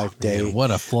Wookiee Life Day. Man, what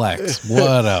a flex.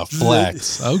 What a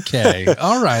flex. Okay.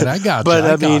 All right. I got you. But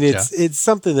I mean, it's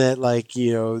something that, like,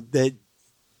 that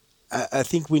I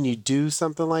think when you do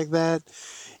something like that,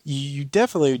 you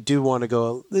definitely do want to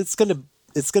go. It's gonna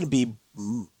be.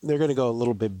 They're gonna go a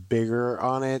little bit bigger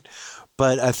on it,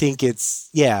 but I think it's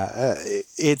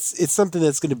something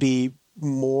that's gonna be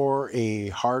more a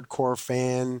hardcore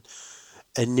fan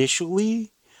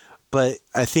initially. But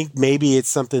I think maybe it's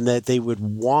something that they would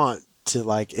want to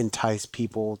like entice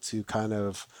people to kind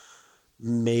of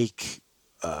make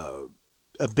a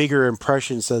bigger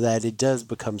impression so that it does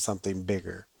become something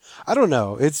bigger. I don't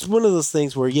know. It's one of those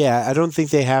things where, yeah, I don't think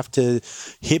they have to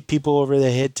hit people over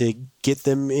the head to get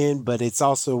them in, but it's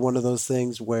also one of those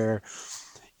things where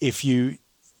if you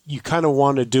kind of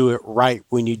want to do it right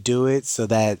when you do it so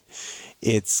that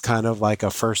it's kind of like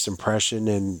a first impression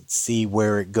and see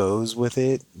where it goes with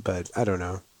it. But I don't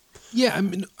know. Yeah. I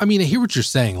mean, I hear what you're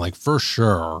saying. Like, for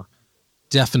sure,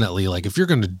 definitely. Like, if you're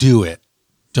going to do it,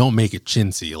 don't make it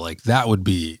chintzy. Like, that would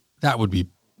be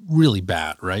really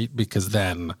bad, right? Because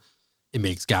then it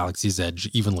makes Galaxy's Edge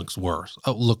even look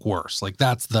worse. Like,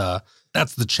 that's the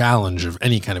challenge of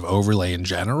any kind of overlay in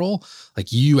general.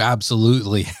 Like, you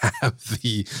absolutely have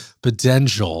the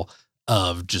potential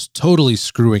of just totally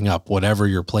screwing up whatever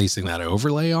you're placing that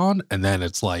overlay on, and then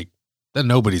it's like, then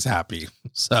nobody's happy.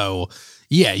 So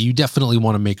yeah, you definitely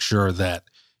want to make sure that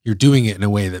you're doing it in a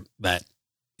way that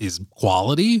is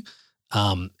quality,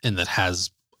 and that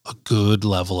has a good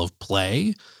level of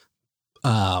play.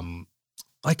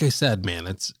 Like I said, man,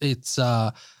 it's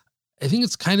I think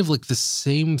it's kind of like the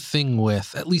same thing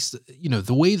with, at least,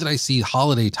 the way that I see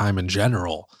holiday time in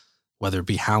general, whether it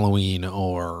be Halloween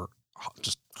or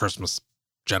just Christmas,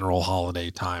 general holiday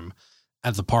time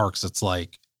at the parks. It's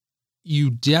like,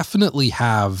 you definitely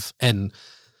have, and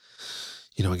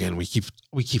again, we keep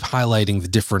highlighting the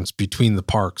difference between the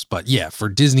parks, but yeah, for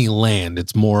Disneyland,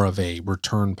 it's more of a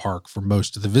return park for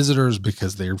most of the visitors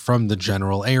because they're from the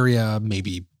general area,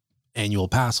 maybe annual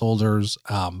pass holders.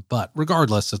 But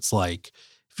regardless, it's like,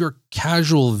 if you're a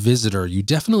casual visitor, you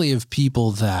definitely have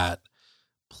people that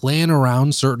plan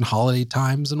around certain holiday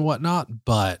times and whatnot,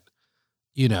 but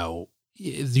you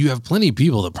have plenty of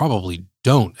people that probably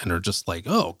don't and are just like,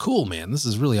 oh, cool, man, this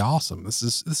is really awesome. This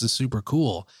is super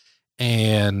cool.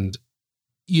 And,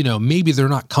 maybe they're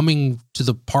not coming to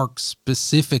the park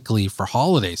specifically for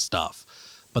holiday stuff,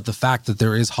 but the fact that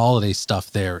there is holiday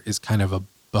stuff there is kind of a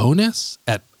bonus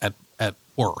at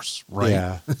worst, right?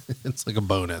 Yeah. It's like a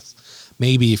bonus.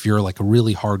 Maybe if you're like a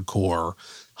really hardcore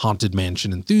Haunted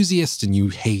Mansion enthusiast and you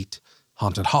hate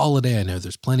Haunted Holiday, I know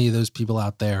there's plenty of those people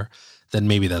out there, then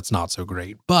maybe that's not so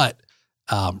great. But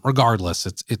regardless,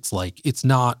 it's like, it's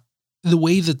not the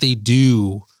way that they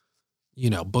do,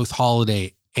 both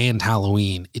holiday and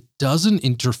Halloween. It doesn't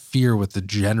interfere with the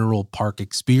general park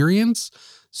experience.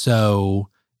 So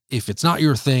if it's not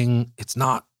your thing, it's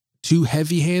not too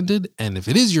heavy-handed. And if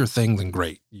it is your thing, then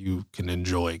great. You can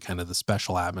enjoy kind of the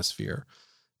special atmosphere.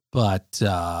 But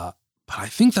I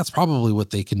think that's probably what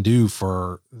they can do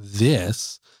for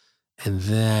this. And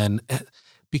then,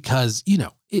 because,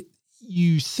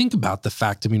 you think about the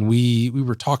fact, I mean, we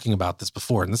were talking about this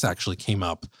before, and this actually came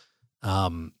up.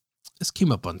 This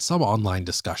came up on some online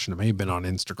discussion. It may have been on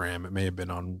Instagram. It may have been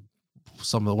on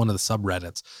one of the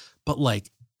subreddits. But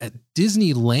like at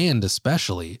Disneyland,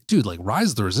 especially, dude, like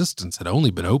Rise of the Resistance had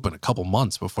only been open a couple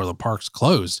months before the parks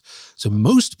closed. So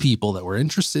most people that were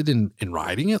interested in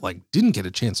riding it, like, didn't get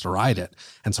a chance to ride it.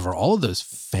 And so for all of those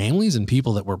families and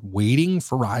people that were waiting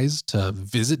for Rise to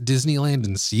visit Disneyland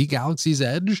and see Galaxy's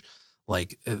Edge,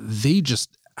 like, they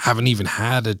just haven't even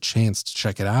had a chance to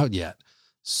check it out yet.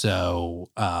 So,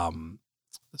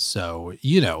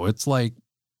 it's like,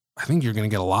 I think you're going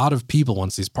to get a lot of people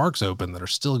once these parks open that are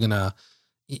still going to,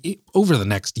 over the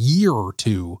next year or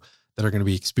two, that are going to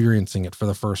be experiencing it for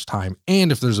the first time.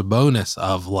 And if there's a bonus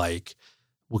of like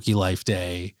Wookiee Life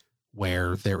Day,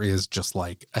 where there is just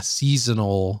like a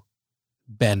seasonal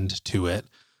bend to it,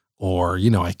 or, you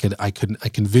know, I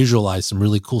can visualize some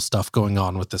really cool stuff going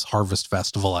on with this Harvest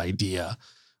Festival idea,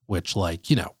 which, like,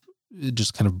 you know,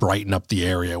 just kind of brighten up the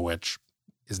area, which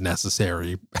is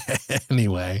necessary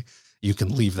anyway. You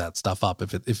can leave that stuff up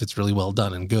if it's really well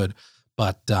done and good.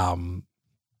 But,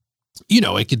 you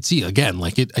know, I could see again,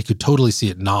 like I could totally see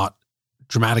it not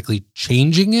dramatically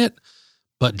changing it,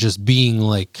 but just being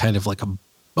like kind of like a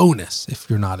bonus if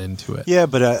you're not into it. Yeah,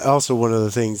 but also one of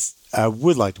the things I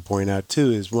would like to point out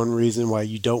too is one reason why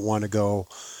you don't want to go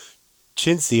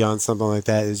chintzy on something like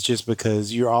that is just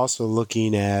because you're also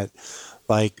looking at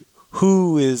like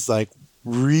who is like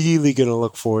really going to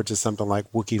look forward to something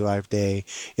like Wookiee Life Day.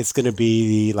 It's going to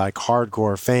be the like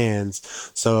hardcore fans.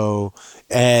 So,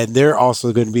 and they're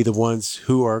also going to be the ones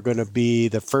who are going to be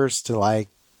the first to like,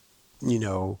 you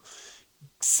know,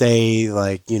 say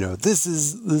like, you know, this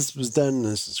was done,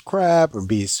 this is crap, or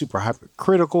be super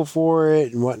hypercritical for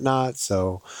it and whatnot.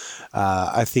 So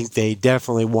I think they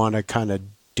definitely want to kind of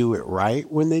do it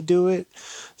right when they do it.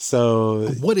 So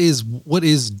what is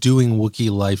doing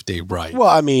Wookiee Life Day right? Well,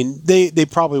 I mean, they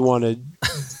probably want to.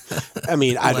 I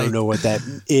mean, I don't know what that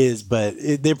is, but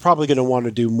they're probably going to want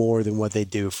to do more than what they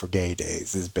do for Gay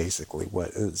Days. Is basically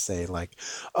what it's saying. Like,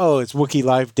 oh, it's Wookiee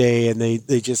Life Day, and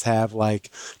they just have like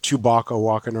Chewbacca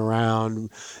walking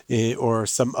around, or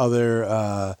some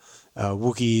other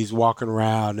Wookiees walking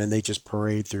around, and they just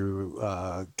parade through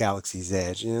Galaxy's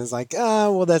Edge, and it's like,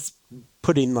 well, that's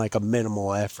putting like a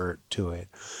minimal effort to it,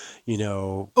 you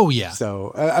know. Oh yeah.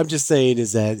 So I'm just saying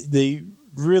is that they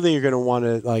really are going to want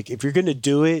to, like, if you're going to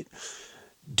do it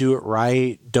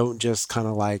right. Don't just kind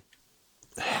of like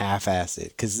half-ass it,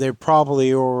 because they're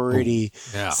probably already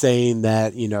saying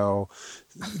that, you know,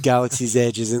 Galaxy's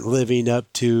Edge isn't living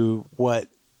up to what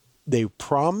they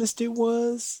promised it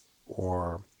was,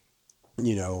 or,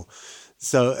 you know.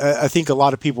 So I think a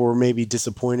lot of people were maybe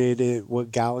disappointed at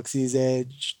what Galaxy's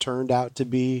Edge turned out to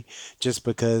be, just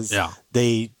because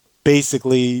they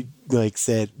basically like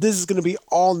said, this is going to be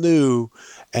all new,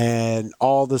 and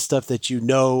all the stuff that you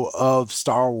know of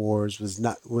Star Wars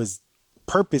was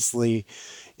purposely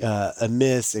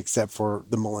amiss, except for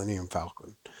the Millennium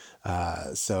Falcon.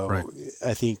 So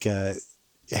I think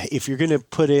if you're going to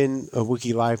put in a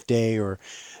Wookiee Life Day, or,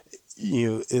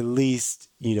 you know, at least,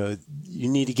 you know, you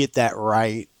need to get that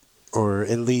right, or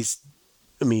at least,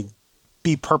 I mean,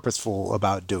 be purposeful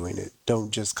about doing it.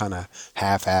 Don't just kind of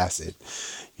half-ass it,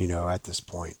 you know, at this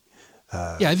point.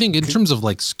 Yeah, I think in terms of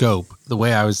like scope, the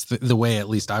way at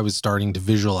least I was starting to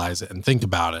visualize it and think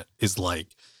about it is like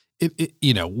it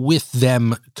you know, with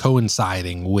them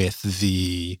coinciding with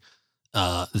the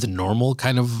normal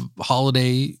kind of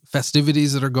holiday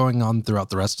festivities that are going on throughout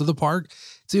the rest of the park.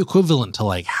 It's the equivalent to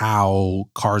like how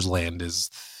Cars Land is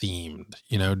themed,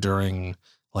 you know, during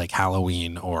like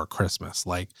Halloween or Christmas.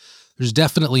 Like there's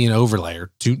definitely an overlay,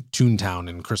 or Toontown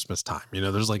in Christmas time. You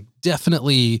know, there's like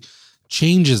definitely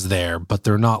changes there, but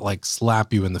they're not like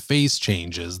slap you in the face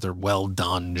changes. They're well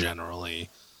done generally.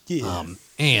 Yeah.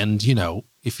 And, you know,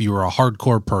 if you're a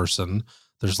hardcore person,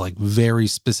 there's like very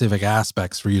specific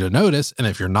aspects for you to notice. And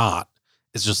if you're not,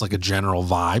 it's just like a general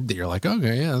vibe that you're like,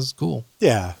 okay, yeah, this is cool.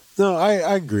 Yeah. No, I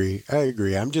agree. I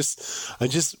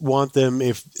just want them,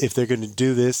 if they're going to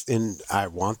do this, and I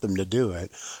want them to do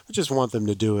it, I just want them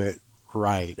to do it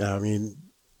right. I mean,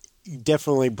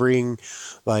 definitely bring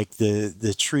like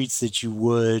the treats that you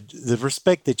would, the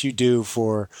respect that you do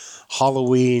for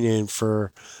Halloween and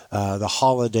for the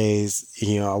holidays.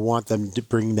 You know, I want them to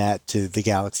bring that to the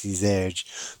Galaxy's Edge,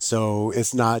 so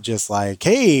it's not just like,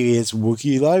 hey, it's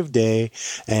Wookiee Life Day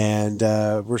and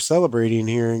we're celebrating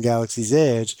here in Galaxy's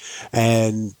Edge,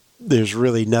 and there's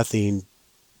really nothing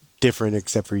different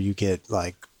except for you get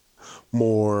like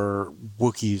more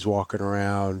Wookiees walking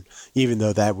around, even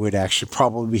though that would actually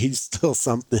probably be still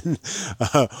something.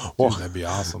 That'd be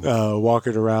awesome.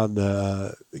 Walking around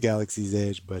the Galaxy's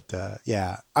Edge. But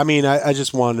yeah, I mean, I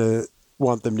just want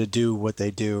them to do what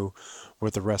they do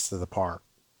with the rest of the park,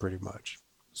 pretty much.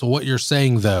 So what you're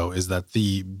saying, though, is that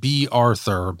the B.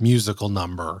 Arthur musical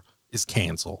number is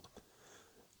canceled.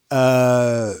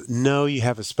 No, you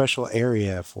have a special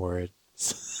area for it.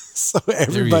 So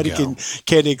everybody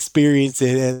can experience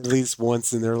it at least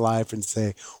once in their life and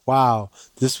say, wow,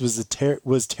 this was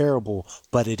terrible,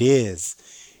 but it is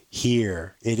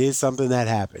here. It is something that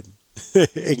happened.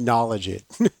 Acknowledge it.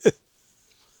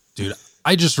 Dude,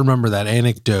 I just remember that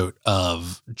anecdote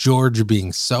of George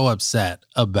being so upset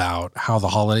about how the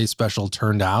holiday special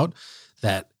turned out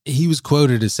that he was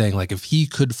quoted as saying, like, if he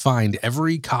could find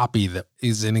every copy that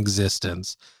is in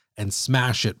existence and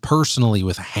smash it personally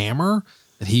with a hammer,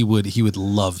 that he would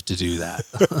love to do that.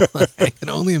 Like, I can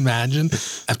only imagine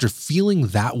after feeling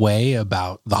that way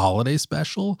about the holiday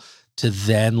special to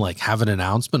then like have an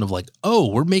announcement of like, oh,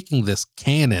 we're making this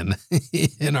canon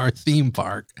in our theme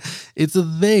park. It's a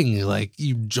thing. Like,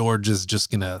 George is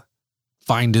just going to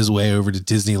find his way over to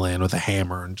Disneyland with a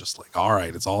hammer and just like, all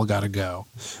right, it's all got to go.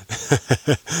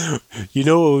 You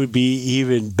know what would be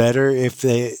even better if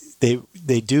they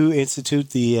do institute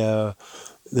the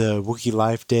Wookiee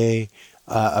Life Day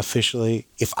officially,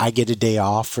 if I get a day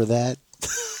off for that.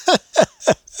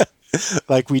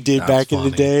 Like we did back funny.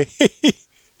 In the day.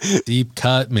 Deep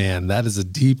cut, man. That is a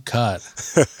deep cut.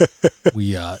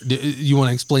 You want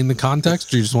to explain the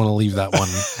context, or you just want to leave that one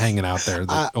hanging out there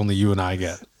that only you and I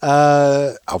get?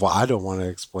 Well, I don't want to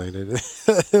explain it.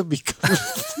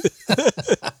 Because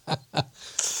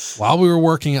while we were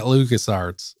working at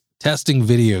LucasArts testing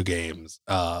video games,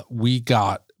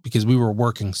 because we were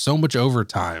working so much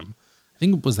overtime. I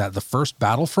think it was the first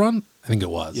Battlefront. I think it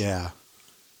was. Yeah.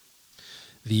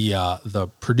 The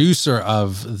producer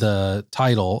of the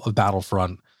title of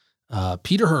Battlefront,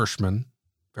 Peter Hirschman,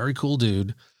 very cool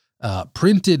dude,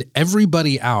 printed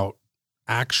everybody out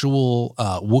actual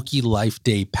Wookiee Life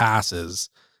Day passes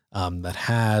that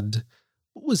had,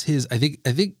 what was his? I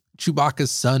think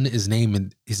Chewbacca's son is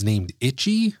named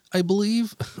Itchy, I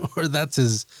believe, or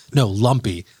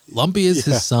Lumpy. Lumpy is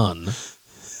his son,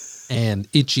 and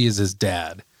Itchy is his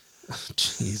dad.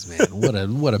 Jeez,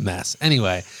 man, what a mess.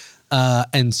 Anyway.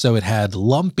 And so it had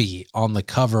Lumpy on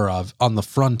the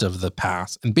front of the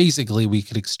pass. And basically we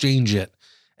could exchange it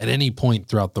at any point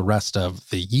throughout the rest of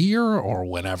the year or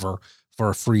whenever for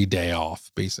a free day off,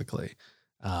 basically.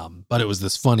 But it was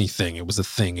this funny thing. It was a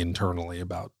thing internally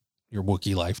about your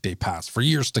Wookiee Life Day pass. For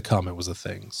years to come, it was a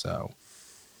thing. So,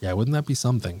 yeah, wouldn't that be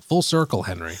something? Full circle,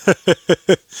 Henry.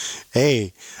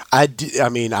 Hey, I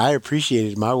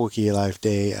appreciated my Wookiee Life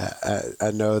Day.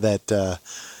 I know that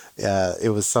it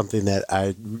was something that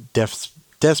I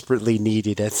desperately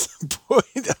needed at some point.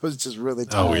 I was just really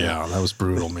tired. Oh yeah, that was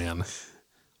brutal, man.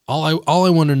 All I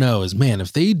want to know is, man,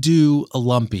 if they do a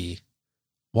Lumpy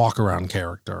walk around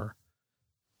character,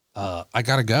 I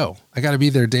gotta go. I gotta be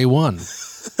there day one.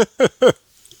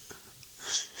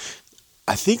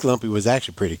 I think Lumpy was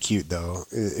actually pretty cute, though.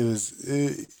 It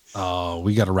was. Oh,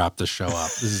 we got to wrap this show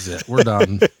up. This is it. We're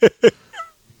done,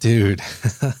 dude.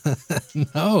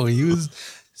 No, he was.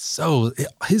 So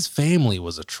his family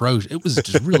was atrocious. It was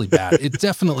just really bad. It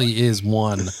definitely is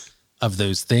one of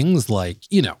those things, like,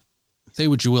 say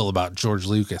what you will about George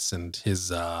Lucas and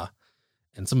his and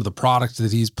some of the products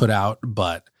that he's put out,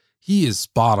 but he is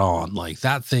spot on. Like,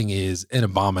 that thing is an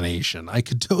abomination. I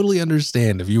could totally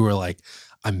understand if you were like,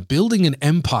 I'm building an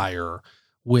empire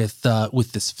with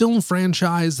this film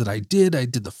franchise that I did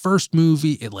the first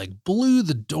movie. It like blew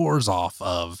the doors off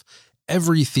of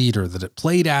every theater that it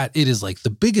played at. It is like the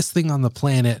biggest thing on the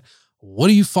planet. What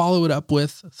do you follow it up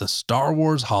with? The Star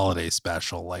Wars holiday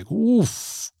special. Like,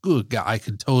 oof, good God, I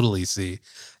could totally see.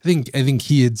 I think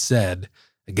he had said,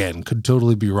 again, could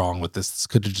totally be wrong with this. This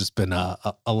could have just been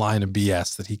a line of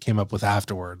BS that he came up with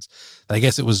afterwards. I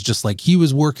guess it was just like he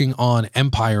was working on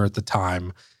Empire at the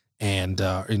time and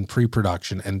in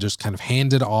pre-production, and just kind of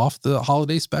handed off the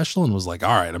holiday special and was like,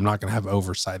 all right, I'm not going to have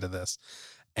oversight of this.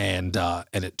 And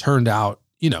it turned out,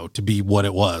 to be what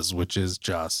it was, which is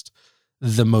just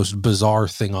the most bizarre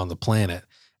thing on the planet.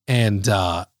 And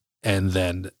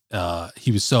then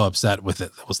he was so upset with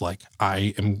it that was like,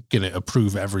 I am going to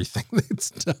approve everything that's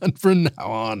done from now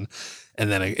on.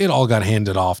 And then it all got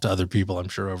handed off to other people, I'm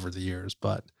sure, over the years.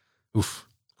 But oof,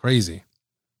 crazy.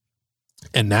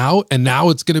 And now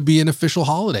it's going to be an official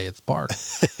holiday at the park.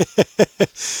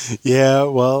 Yeah,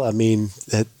 well, I mean,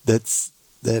 that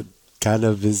kind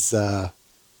of is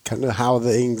kind of how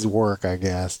the things work, I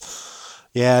guess.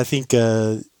 Yeah, I think,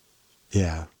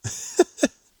 yeah.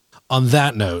 On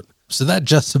that note, so that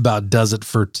just about does it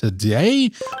for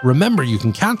today. Remember, you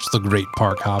can catch the Great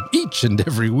Park Hop each and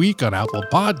every week on Apple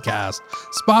Podcasts,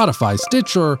 Spotify,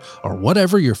 Stitcher, or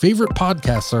whatever your favorite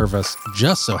podcast service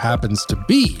just so happens to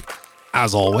be.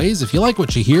 As always, if you like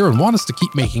what you hear and want us to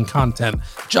keep making content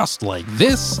just like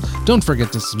this, don't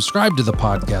forget to subscribe to the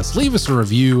podcast, leave us a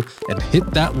review, and hit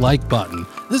that like button.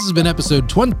 This has been episode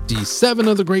 27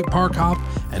 of the Great Park Hop,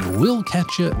 and we'll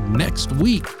catch you next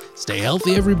week. Stay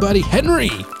healthy, everybody.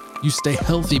 Henry, you stay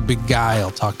healthy, big guy.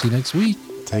 I'll talk to you next week.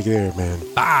 Take care, man.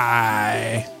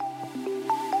 Bye.